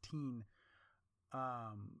 2016.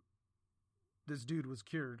 This dude was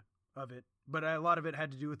cured of it, but a lot of it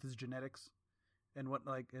had to do with his genetics and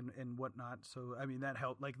and whatnot. So I mean that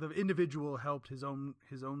helped. Like the individual helped his own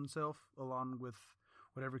self along with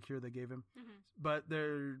whatever cure they gave him. Mm-hmm. But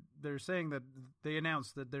they're saying that they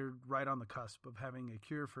announced that they're right on the cusp of having a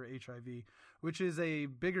cure for HIV, which is a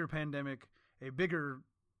bigger pandemic, I don't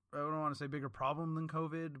want to say bigger problem than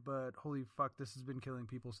COVID, but holy fuck, this has been killing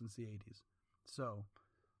people since the 80s. So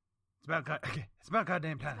it's about goddamn time. It's about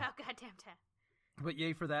goddamn time. But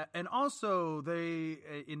yay for that. And also they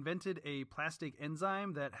invented a plastic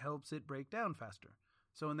enzyme that helps it break down faster.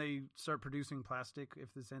 So when they start producing plastic,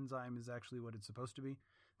 if this enzyme is actually what it's supposed to be,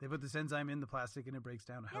 they put this enzyme in the plastic and it breaks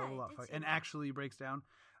down a hell of a lot and actually breaks down.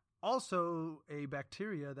 Also a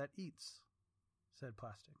bacteria that eats said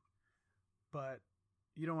plastic. But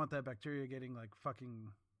you don't want that bacteria getting like fucking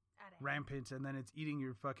rampant and then it's eating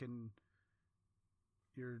your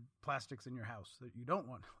plastics in your house that you don't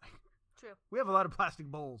want. True. We have a lot of plastic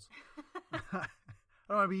bowls. I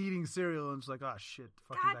don't want to be eating cereal and it's like, oh shit,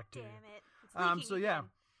 fucking God bacteria. damn it. It's So leaking yeah, again.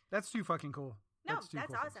 that's too fucking cool. No, too that's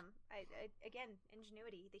cool things. awesome. I again,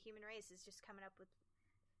 ingenuity. The human race is just coming up with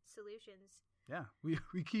solutions. Yeah, we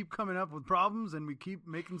keep coming up with problems and we keep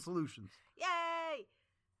making solutions. Yay!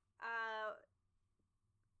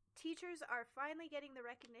 Teachers are finally getting the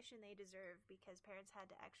recognition they deserve because parents had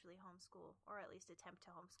to actually homeschool or at least attempt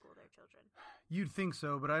to homeschool their children. You'd think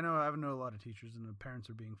so, but I know a lot of teachers and the parents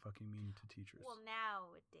are being fucking mean to teachers. Well,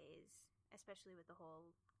 nowadays, especially with the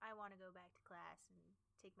whole I want to go back to class and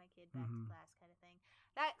take my kid back to class kind of thing.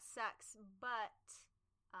 That sucks, but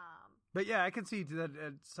yeah, I can see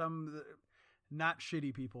that some not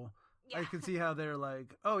shitty people. yeah. I can see how they're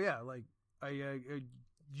like, oh yeah, like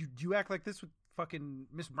you act like this with fucking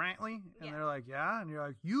Miss Brantley, and Yeah. they're like, yeah, and you're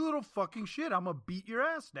like, you little fucking shit, I'm gonna beat your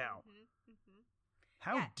ass now.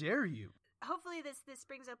 How Yeah. dare you? Hopefully this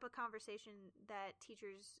brings up a conversation that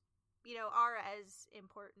teachers, are as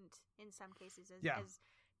important in some cases as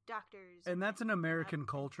doctors. And that's an American and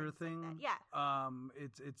culture things like thing. that. Yeah.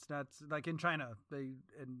 It's not like in China they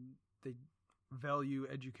value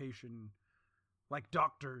education like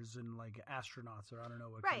doctors and like astronauts, or I don't know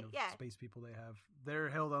what kind of space people they have. They're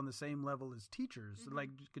held on the same level as teachers. Mm-hmm. Like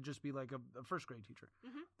could just be like a first grade teacher.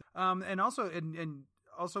 Mm-hmm. And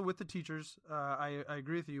also with the teachers, I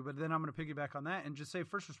agree with you, but then I'm going to piggyback on that and just say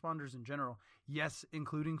first responders in general. Yes,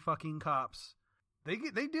 including fucking cops.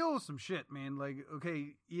 They deal with some shit, man. Like,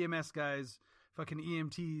 okay, EMS guys, fucking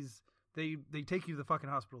EMTs, they take you to the fucking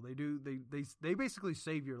hospital. They basically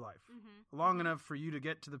save your life long enough for you to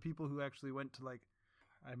get to the people who actually went to, like,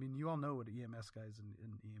 I mean, you all know what EMS guys and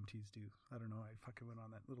EMTs do. I don't know. I fucking went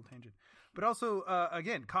on that little tangent. But also,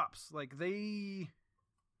 again, cops, like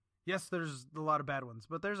yes, there's a lot of bad ones,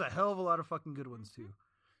 but there's a hell of a lot of fucking good ones too.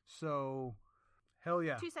 So, hell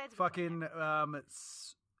yeah. Two sides of fucking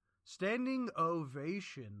standing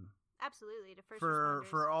ovation. Absolutely, to first responders.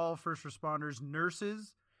 For all first responders,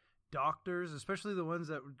 nurses, doctors, especially the ones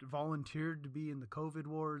that volunteered to be in the COVID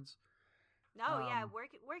wards. No, yeah,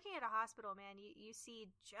 working at a hospital, man, you see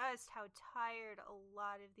just how tired a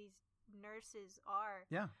lot of these nurses are.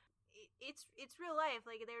 Yeah. It's real life.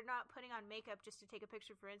 Like, they're not putting on makeup just to take a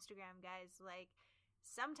picture for Instagram, guys. Like,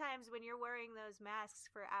 sometimes when you're wearing those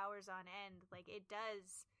masks for hours on end, like, it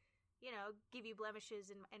does, give you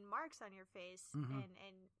blemishes and marks on your face,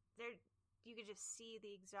 and they're, you could just see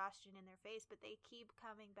the exhaustion in their face, but they keep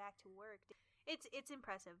coming back to work. It's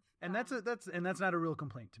impressive. And that's not a real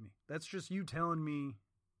complaint to me. That's just you telling me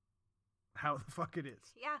how the fuck it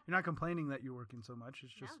is. Yeah. You're not complaining that you're working so much.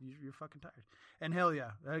 It's just you're fucking tired. And hell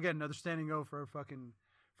yeah. Again, another standing O for our fucking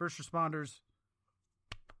first responders.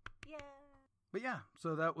 Yeah. But yeah,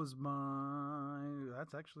 so that's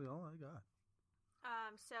actually all I got.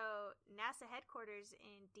 So NASA headquarters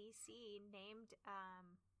in DC named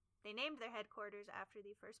their headquarters after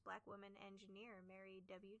the first black woman engineer, Mary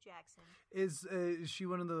W. Jackson. Is she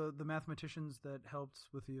one of the mathematicians that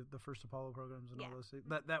helped with the first Apollo programs and all those things?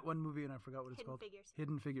 That one movie, and I forgot what it's called.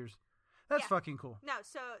 Hidden Figures. That's fucking cool. No,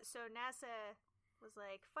 so NASA was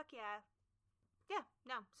like, fuck yeah. Yeah,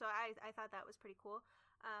 no. So I thought that was pretty cool.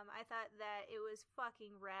 I thought that it was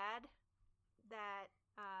fucking rad that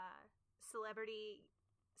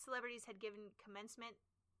celebrities had given commencement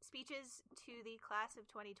speeches to the class of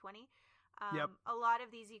 2020. A lot of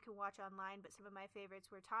these you can watch online, but some of my favorites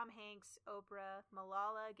were Tom Hanks, Oprah,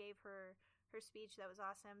 Malala gave her speech. That was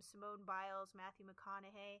awesome. Simone Biles, Matthew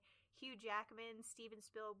McConaughey, Hugh Jackman, Steven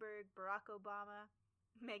Spielberg, Barack Obama,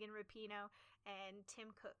 Megan Rapinoe, and Tim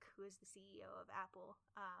Cook, who is the CEO of Apple.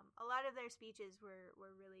 A lot of their speeches were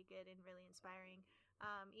really good and really inspiring,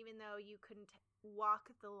 even though you couldn't walk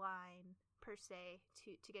the line per se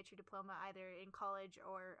to get your diploma either in college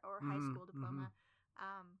or high school diploma.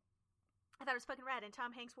 I thought it was fucking rad, and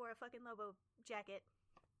Tom Hanks wore a fucking Lobo jacket.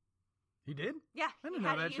 He did? Yeah, I didn't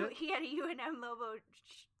know that shit. He had a UNM Lobo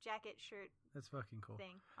jacket shirt. That's fucking cool.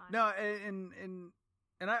 Thing on no,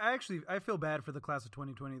 and I feel bad for the class of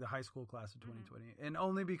 2020, the high school class of 2020, and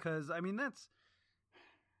only because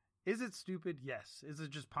is it stupid? Yes. Is it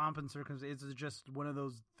just pomp and circumstance? Is it just one of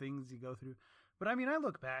those things you go through? But I mean, I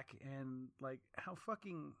look back and like how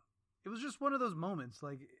fucking, it was just one of those moments,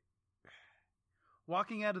 like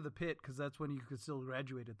walking out of the pit, because that's when you could still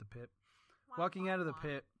graduate at the pit. Walking out of the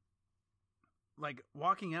pit, like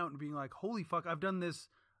walking out and being like, holy fuck, I've done this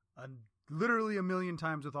literally a million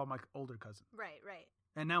times with all my older cousins. Right.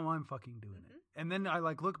 And now I'm fucking doing it. And then I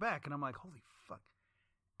like look back and I'm like, holy fuck,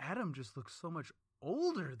 Adam just looks so much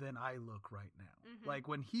older than I look right now. Like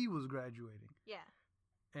when he was graduating. Yeah.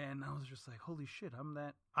 And I was just like, holy shit,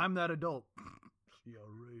 I'm that adult. Yeah,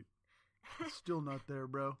 right. Still not there,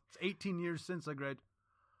 bro. It's 18 years since I graduated.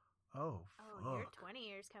 Oh, fuck. You're 20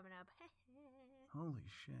 years coming up. Holy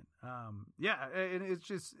shit. Yeah, and it's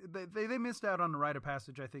just, they missed out on the rite of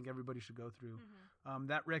passage I think everybody should go through.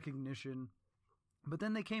 That recognition. But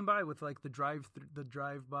then they came by with like the drive-by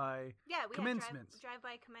commencements.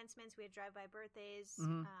 Drive-by commencements. We had drive-by birthdays.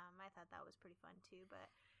 I thought that was pretty fun too,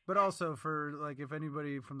 But also for like, if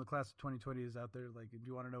anybody from the class of 2020 is out there, like, do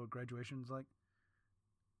you want to know what graduation's like?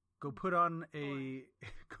 Go put on a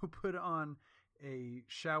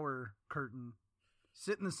shower curtain,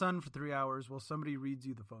 sit in the sun for 3 hours while somebody reads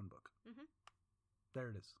you the phone book. There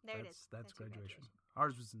it is. That's graduation.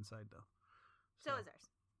 Ours was inside though. So was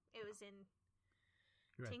ours. It was in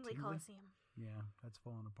Tingley Coliseum. Yeah, that's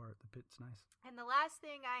falling apart. The pit's nice. And the last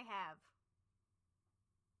thing I have.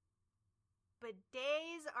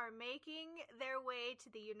 Bidets are making their way to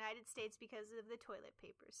the United States because of the toilet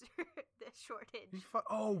paper the shortage.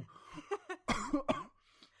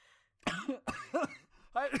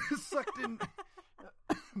 I sucked in.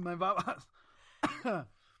 My Baba.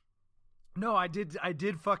 No, I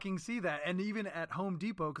did fucking see that. And even at Home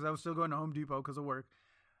Depot, because I was still going to Home Depot because of work.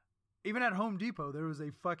 Even at Home Depot, there was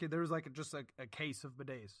just a case of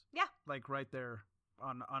bidets. Yeah. Like right there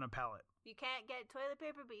on a pallet. You can't get toilet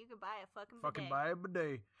paper, but you can buy a fucking bidet. Fucking buy a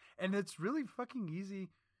bidet. And it's really fucking easy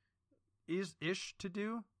ish to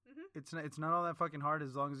do. Mm-hmm. It's not all that fucking hard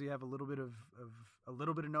as long as you have a little bit of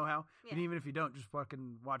know-how. Yeah. And even if you don't, just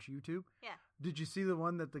fucking watch YouTube. Yeah. Did you see the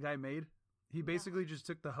one that the guy made? He basically just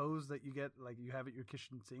took the hose that you get, like you have at your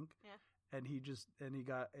kitchen sink. Yeah. And he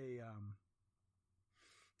got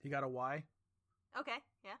a Y. Okay.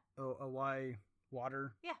 Yeah. A Y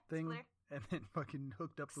water thing. Splitter. And then fucking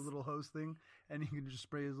hooked up the little hose thing, and he can just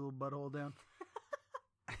spray his little butthole down.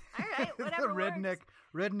 All right, whatever.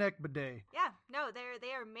 redneck bidet. Yeah, no,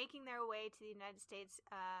 they are making their way to the United States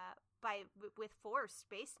with force,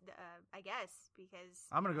 I guess, because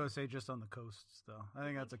I'm gonna go say just on the coasts, though. I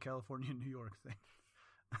think that's a California, New York thing.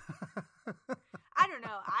 I don't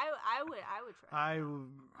know. I would try.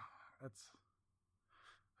 That's.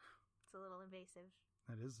 It's a little invasive.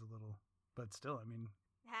 That is a little, but still, I mean.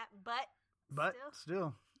 But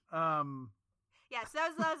still. Yeah, so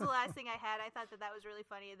that was the last thing I had. I thought that was really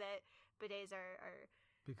funny that bidets are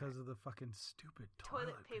because of the fucking stupid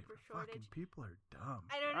toilet paper shortage. Fucking people are dumb.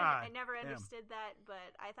 I don't know. I never understood that,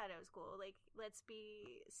 but I thought it was cool. Like, let's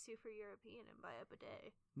be super European and buy a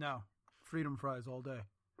bidet. No, freedom fries all day.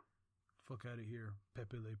 Fuck out of here,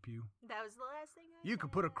 Pepe Le Pew. That was the last thing I You had.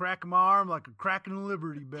 could put a crack in my arm like a crack in the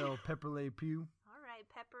Liberty Bell, Pepper Le Pew. All right,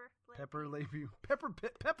 Pepper Le Pew.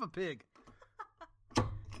 Peppa Pig.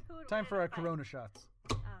 Time for our Corona shots.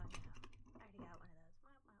 Oh, no. I already got one of those.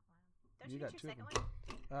 Don't you get your second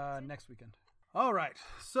one? Next weekend. All right.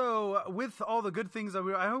 So with all the good things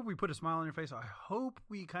I hope we put a smile on your face. I hope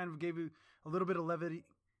we kind of gave you a little bit of levity.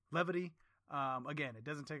 Again, it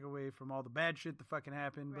doesn't take away from all the bad shit that fucking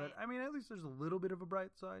happened, right. But I mean, at least there's a little bit of a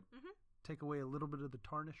bright side. Mm-hmm. Take away a little bit of the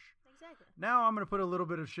tarnish. Exactly. Now I'm going to put a little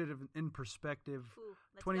bit of shit in perspective. Ooh,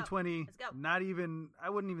 2020, let's go. Not even, I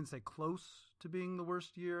wouldn't even say close to being the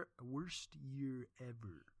worst year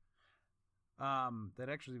ever. That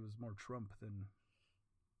actually was more Trump than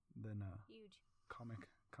huge comic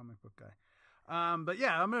book guy. But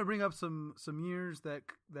yeah, I'm going to bring up some years that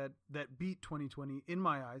beat 2020 in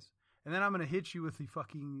my eyes, and then I'm going to hit you with the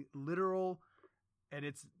fucking literal, and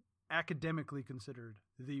it's academically considered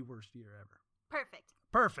the worst year ever.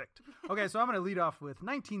 Perfect. Okay, so I'm going to lead off with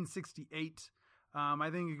 1968. I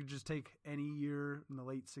think you could just take any year in the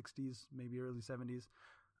late 60s, maybe early 70s,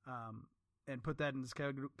 and put that in this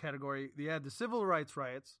category. They had the civil rights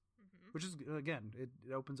riots, which is, again, it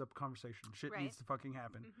opens up conversation. Shit needs to fucking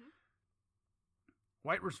happen.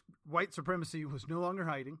 White supremacy was no longer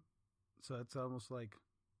hiding, so it's almost like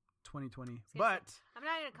 2020. But I'm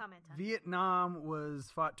not going to comment on Vietnam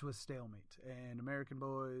was fought to a stalemate, and American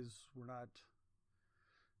boys were not.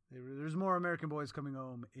 There's more American boys coming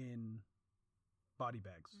home in body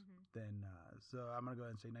bags than. So I'm going to go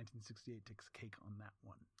ahead and say 1968 takes cake on that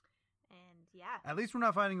one. And yeah. At least we're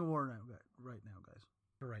not fighting a war right now, guys.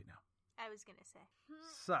 For right now. I was going to say.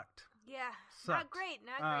 Sucked. Yeah. Sucked. Not great.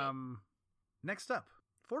 Next up,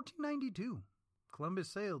 1492. Columbus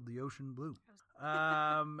sailed the ocean blue.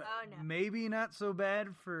 Oh, no. Maybe not so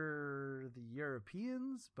bad for the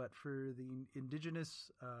Europeans, but for the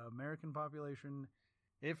indigenous American population,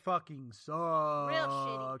 it fucking sucked. Real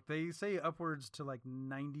shitty. They say upwards to like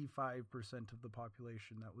 95% of the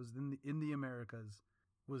population that was in the Americas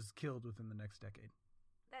was killed within the next decade.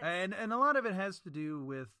 And a lot of it has to do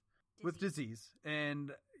with disease.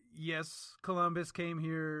 And yes, Columbus came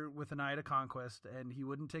here with an eye to conquest, and he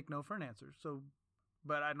wouldn't take no for an answer. So,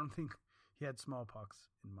 but I don't think he had smallpox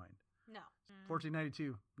in mind. No.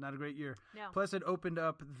 1492, not a great year. No. Plus, it opened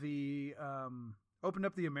up the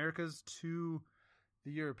Americas to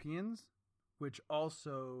the Europeans, which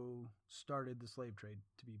also started the slave trade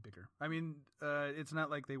to be bigger. I mean, it's not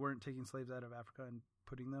like they weren't taking slaves out of Africa and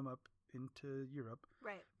putting them up into Europe,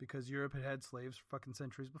 right? Because Europe had slaves for fucking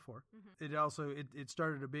centuries before. It also it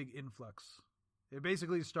started a big influx. It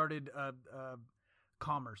basically started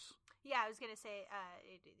commerce. Yeah, I was gonna say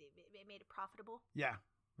it made it profitable. Yeah,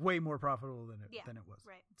 way more profitable than it was.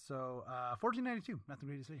 Right. So 1492, nothing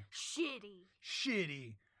great to say.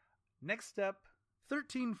 Shitty. Next up,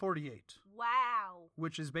 1348. Wow.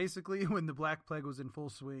 Which is basically when the Black Plague was in full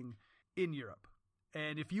swing in Europe.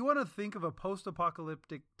 And if you want to think of a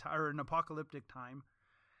post-apocalyptic or an apocalyptic time,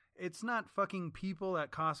 it's not fucking people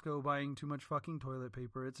at Costco buying too much fucking toilet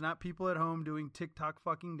paper. It's not people at home doing TikTok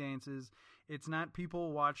fucking dances. It's not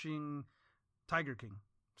people watching Tiger King.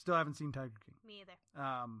 Still haven't seen Tiger King. Me either.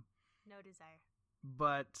 No desire.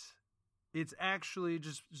 but it's actually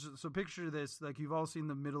just so picture this, like you've all seen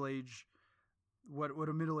the middle age, what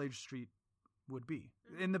a middle age street would be.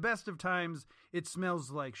 Mm-hmm. In the best of times, it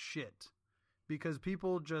smells like shit because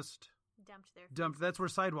people just dumped. That's where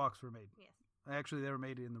sidewalks were made. Yes. Actually, they were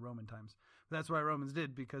made in the Roman times. That's why Romans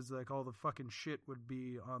did, because like all the fucking shit would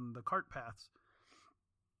be on the cart paths.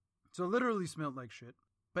 So it literally smelled like shit.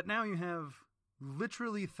 But now you have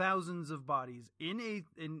literally thousands of bodies in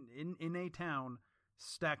a town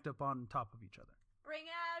stacked up on top of each other. Bring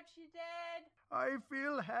out your dead. I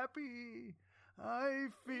feel happy. I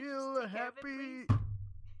feel Just take care of it, happy. please.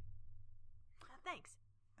 Thanks.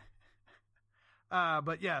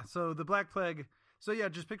 But yeah, so the Black Plague. So yeah,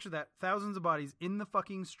 just picture that. Thousands of bodies in the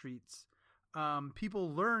fucking streets. People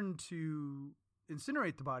learn to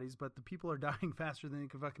incinerate the bodies, but the people are dying faster than they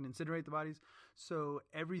can fucking incinerate the bodies. So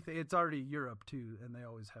everything, it's already Europe too, and they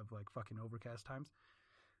always have like fucking overcast times.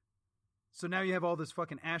 So now you have all this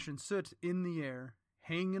fucking ash and soot in the air,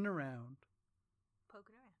 hanging around.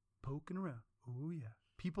 Poking around. Oh yeah.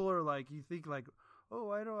 People are like, you think like,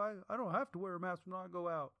 oh, I don't have to wear a mask when I go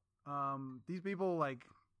out. These people, like,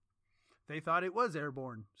 they thought it was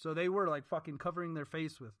airborne, so they were like fucking covering their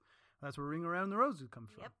face with. That's where Ring Around the Roses comes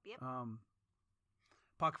from. Yep.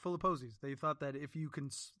 Pocket full of posies. They thought that if you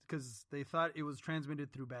can, because they thought it was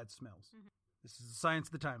transmitted through bad smells. Mm-hmm. This is the science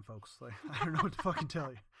of the time, folks. Like, I don't know what to fucking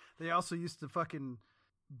tell you. They also used to fucking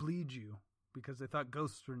bleed you because they thought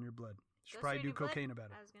ghosts were in your blood. Should probably do cocaine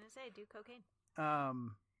about it. I was going to say, do cocaine.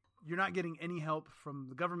 You're not getting any help from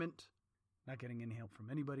the government, not getting any help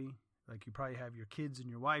from anybody. Like, you probably have your kids and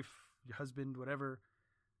your wife, your husband, whatever,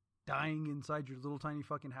 dying inside your little tiny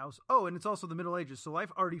fucking house. Oh, and it's also the Middle Ages, so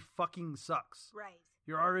life already fucking sucks. Right.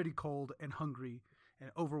 You're already cold and hungry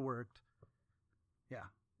and overworked. Yeah.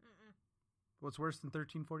 Mm-mm. What's worse than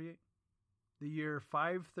 1348? The year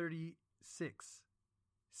 536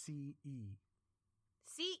 CE.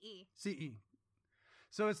 CE.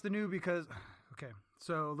 So it's the new because, okay,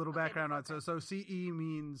 so a little background on it. So CE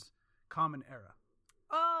means Common Era.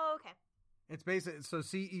 Oh, okay. It's basic. So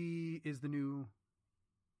CE is the new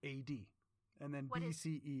AD. And then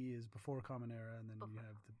BCE is before Common Era. And then you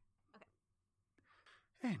have the...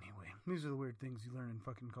 Okay. Anyway, these are the weird things you learn in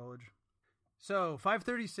fucking college. So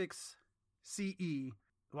 536 CE.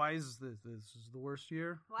 Why is this? This is the worst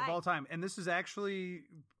year of all time. And this is actually...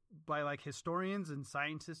 by like historians and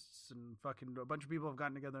scientists and fucking a bunch of people have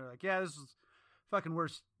gotten together like, yeah, this is fucking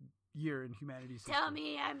worst year in humanity's history. Tell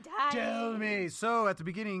me I'm dying. Tell me. So at the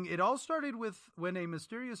beginning, it all started with when a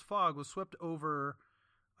mysterious fog was swept over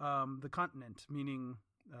the continent, meaning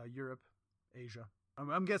Europe, Asia.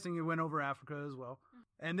 I'm guessing it went over Africa as well.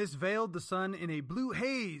 And this veiled the sun in a blue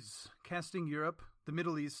haze, casting Europe, the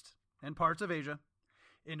Middle East, and parts of Asia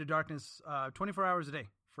into darkness 24 hours a day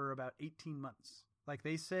for about 18 months. Like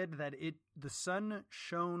they said that the sun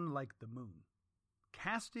shone like the moon,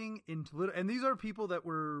 casting into little, and these are people that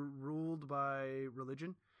were ruled by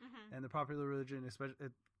religion, and the popular religion, especially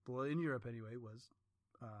in Europe anyway, was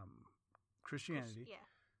Christianity. Yeah.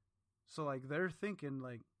 So like they're thinking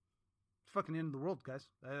like, fucking end of the world, guys.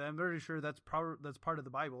 I'm very sure that's part of the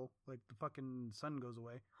Bible. Like the fucking sun goes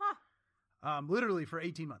away. Huh. Literally for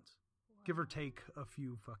 18 months, give or take a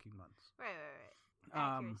few fucking months. Right.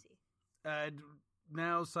 Accuracy.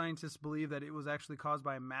 Now scientists believe that it was actually caused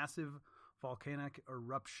by a massive volcanic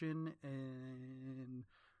eruption in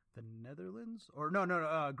the Netherlands, or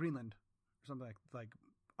Greenland, or something like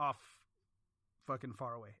off fucking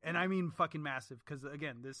far away. And I mean fucking massive, because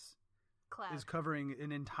again, this Cloud is covering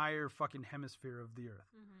an entire fucking hemisphere of the Earth.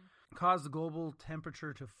 Caused the global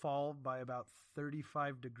temperature to fall by about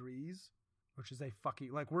 35 degrees, which is a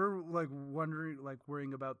fucking, like, we're like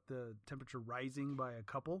worrying about the temperature rising by a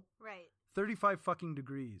couple. Right. 35 fucking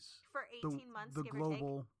degrees. For 18 months, the give global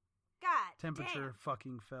or take? God temperature damn.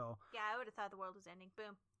 fucking fell. Yeah, I would have thought the world was ending.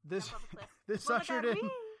 Boom. This Jump off a cliff. this Look at ushered that in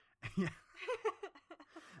whee!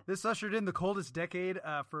 This ushered in the coldest decade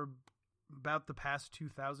for about the past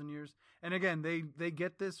 2,000 years. And again, they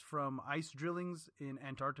get this from ice drillings in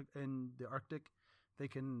the Arctic. They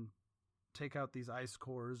can take out these ice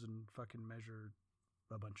cores and fucking measure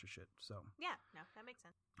a bunch of shit. So yeah, no, that makes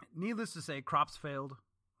sense. Needless to say, crops failed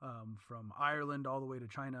from Ireland all the way to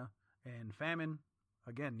China, and famine,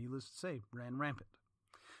 again, needless to say, ran rampant.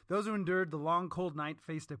 Those who endured the long cold night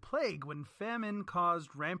faced a plague when famine caused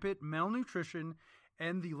rampant malnutrition,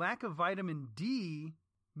 and the lack of vitamin D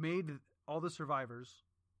made all the survivors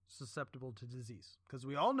susceptible to disease. Because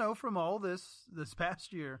we all know from all this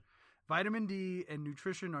past year, vitamin D and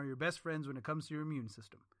nutrition are your best friends when it comes to your immune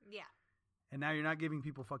system. Yeah. And now you're not giving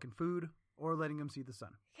people fucking food or letting them see the sun.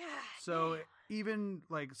 God. So even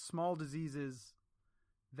like small diseases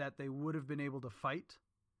that they would have been able to fight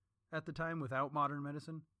at the time without modern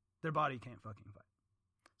medicine, their body can't fucking fight.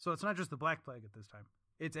 So it's not just the Black Plague at this time.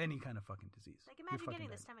 It's any kind of fucking disease. Like, imagine getting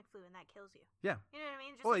the stomach flu and that kills you. Yeah. You know what I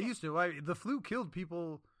mean? Just Well, like it used to. The flu killed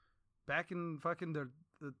people back in fucking the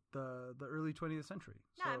early 20th century.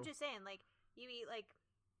 No, So, I'm just saying, like, you eat, like,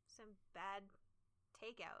 some bad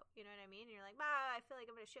takeout, you know what I mean? And you're like, I feel like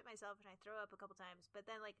I'm going to shit myself, and I throw up a couple times. But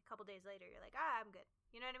then, like, a couple days later, you're like, I'm good.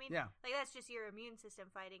 You know what I mean? Yeah. Like, that's just your immune system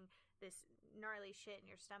fighting this gnarly shit in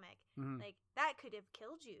your stomach. Mhm. Like, that could have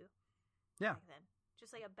killed you. Yeah. Back then.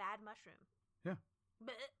 Just like a bad mushroom. Yeah.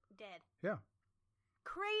 Dead. Yeah.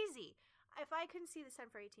 Crazy. If I couldn't see the sun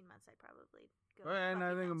for 18 months, I'd probably go. And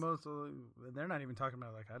I fucking think nuts. they're not even talking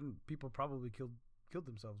about, like, people probably killed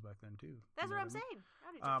themselves back then, too. That's You what know I'm I mean? saying. I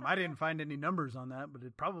would've jumped I off didn't the find any numbers on that, but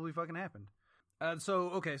it probably fucking happened.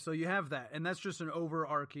 So you have that, and that's just an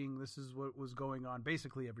overarching, this is what was going on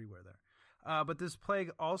basically everywhere there. But this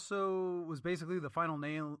plague also was basically the final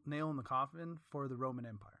nail in the coffin for the Roman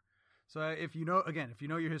Empire. So if you know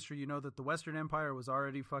your history, you know that the Western Empire was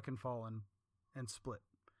already fucking fallen and split.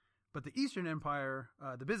 But the Eastern Empire,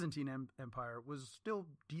 the Byzantine Empire, was still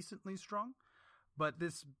decently strong. But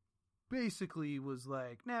this basically was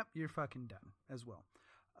like, nah, you're fucking done as well.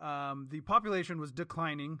 The population was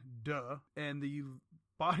declining, and the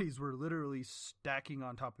bodies were literally stacking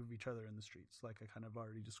on top of each other in the streets, like I kind of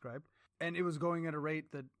already described. And it was going at a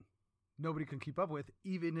rate that nobody can keep up with,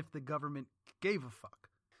 even if the government gave a fuck.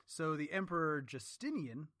 So the Emperor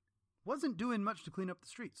Justinian wasn't doing much to clean up the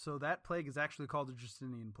streets, so that plague is actually called the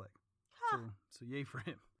Justinian Plague. Huh. So yay for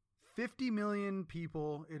him. 50 million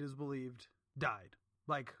people, it is believed, died.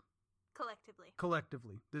 Like,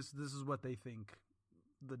 collectively. This is what they think.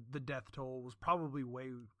 The death toll was probably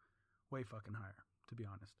way fucking higher, to be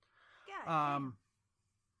honest. Yeah.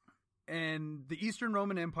 And the Eastern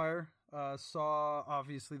Roman Empire saw,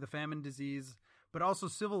 obviously, the famine, disease, but also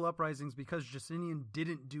civil uprisings because Justinian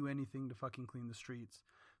didn't do anything to fucking clean the streets.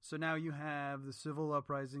 So now you have the civil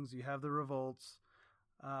uprisings, you have the revolts,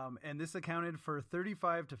 and this accounted for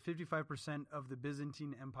 35 to 55% of the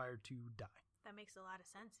Byzantine Empire to die. That makes a lot of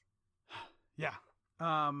sense. Yeah.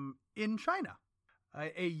 In China,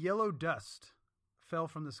 a yellow dust fell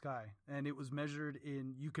from the sky, and it was measured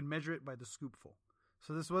you can measure it by the scoopful.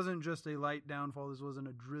 So this wasn't just a light downfall, this wasn't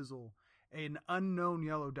a drizzle, an unknown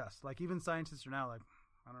yellow dust. Like, even scientists are now like,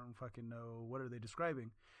 I don't fucking know, what are they describing?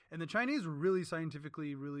 And the Chinese were really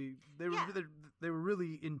scientifically, they were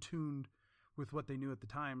really in tune with what they knew at the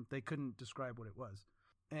time. They couldn't describe what it was.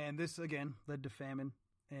 And this, again, led to famine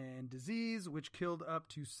and disease, which killed up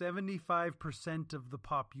to 75% of the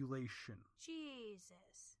population.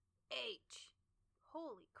 Jesus H.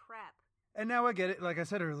 Holy crap. And now I get it. Like I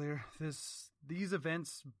said earlier, these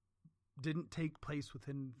events didn't take place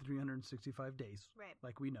within 365 days. Right.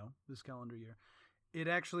 Like we know, this calendar year. It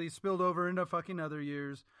actually spilled over into fucking other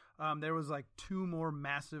years. There was like 2 more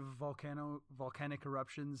massive volcanic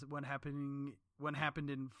eruptions. One happened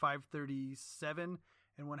in 537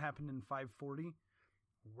 and one happened in 540,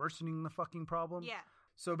 worsening the fucking problem. Yeah.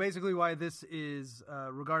 So basically why this is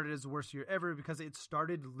regarded as the worst year ever, because it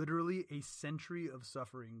started literally a century of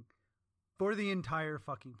suffering for the entire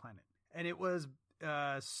fucking planet. And it was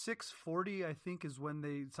 640, I think, is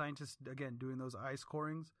when scientists, again, doing those ice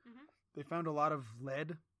corings, they found a lot of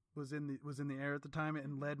lead was in the air at the time,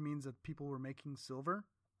 and lead means that people were making silver.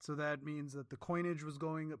 So that means that the coinage was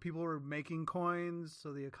going, people were making coins,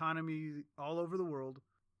 so the economy all over the world,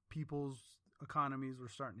 people's economies were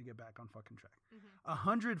starting to get back on fucking track.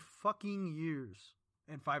 100 fucking years,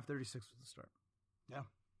 and 536 was the start. Yeah.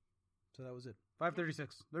 So that was it.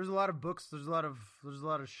 536. There's a lot of books. There's a lot of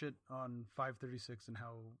shit on 536 and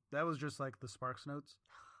how that was just like the Sparks notes.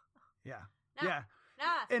 Yeah. Nah. Yeah.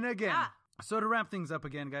 Nah. And again, Nah. so to wrap things up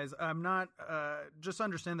again, guys, I'm not, just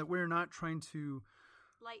understand that we're not trying to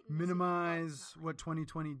minimize what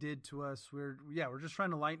 2020 did to us. We're just trying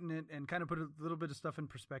to lighten it and kind of put a little bit of stuff in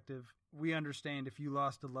perspective. We understand if you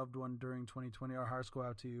lost a loved one during 2020, our hearts go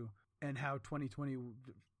out to you, and how 2020,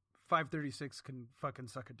 536 can fucking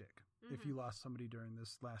suck a dick if you lost somebody during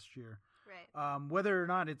this last year. Right. Whether or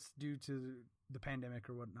not it's due to the pandemic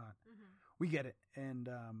or whatnot. We get it. And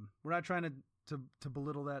we're not trying to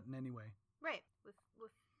belittle that in any way. Right.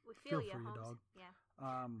 We feel you, for you, Holmes. dog.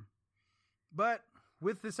 Yeah. But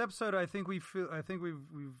with this episode, I think we've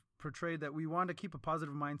portrayed that we want to keep a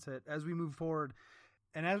positive mindset as we move forward,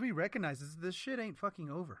 and as we recognize this shit ain't fucking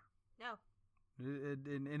over. No.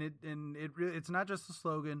 It's not just a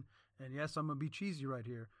slogan. And yes, I'm gonna be cheesy right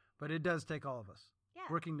here, but it does take all of us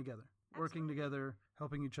working together,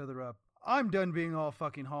 helping each other up. I'm done being all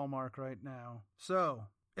fucking Hallmark right now. So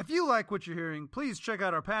If you like what you're hearing, please check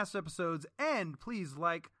out our past episodes and please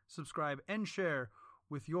like, subscribe, and share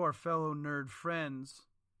with your fellow nerd friends.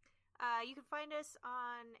 You can find us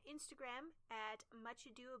on Instagram at Much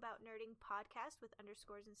Ado About Nerding Podcast with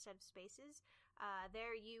underscores instead of spaces.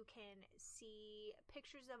 There you can see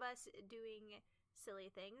pictures of us doing silly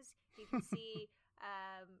things. You can see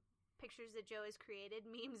pictures that Joe has created,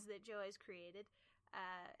 memes that Joe has created.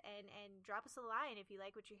 And drop us a line if you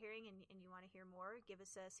like what you're hearing and you want to hear more. Give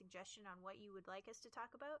us a suggestion on what you would like us to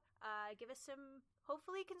talk about. Give us some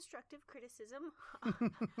hopefully constructive criticism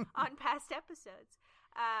on past episodes.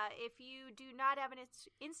 If you do not have an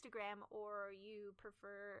Instagram or you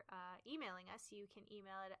prefer emailing us, you can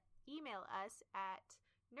email us at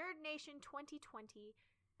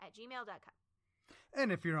nerdnation2020@gmail.com. And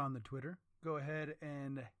if you're on the Twitter, go ahead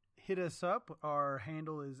and hit us up. Our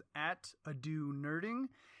handle is at Ado Nerding,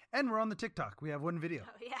 and we're on the TikTok. We have one video.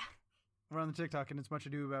 Oh yeah, we're on the TikTok, and it's Much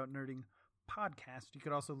Ado About Nerding Podcast. You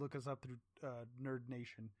could also look us up through Nerd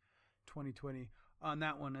Nation 2020 on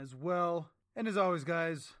that one as well. And as always,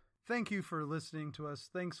 guys, thank you for listening to us.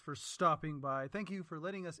 Thanks for stopping by. Thank you for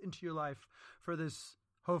letting us into your life for this,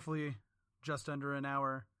 hopefully, just under an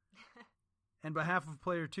hour. And behalf of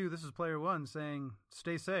Player 2, this is Player 1 saying,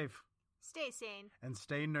 stay safe. Stay sane. And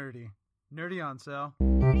stay nerdy. Nerdy on, Sal.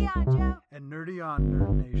 Nerdy on, Joe. And nerdy on,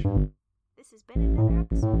 Nerd Nation. This has been another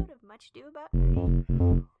episode of Much Ado About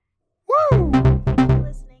Nerding. Woo! Thanks for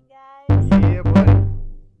listening, guys. Yeah, buddy.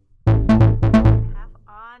 Half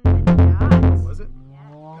on the dot. Was it? Yeah.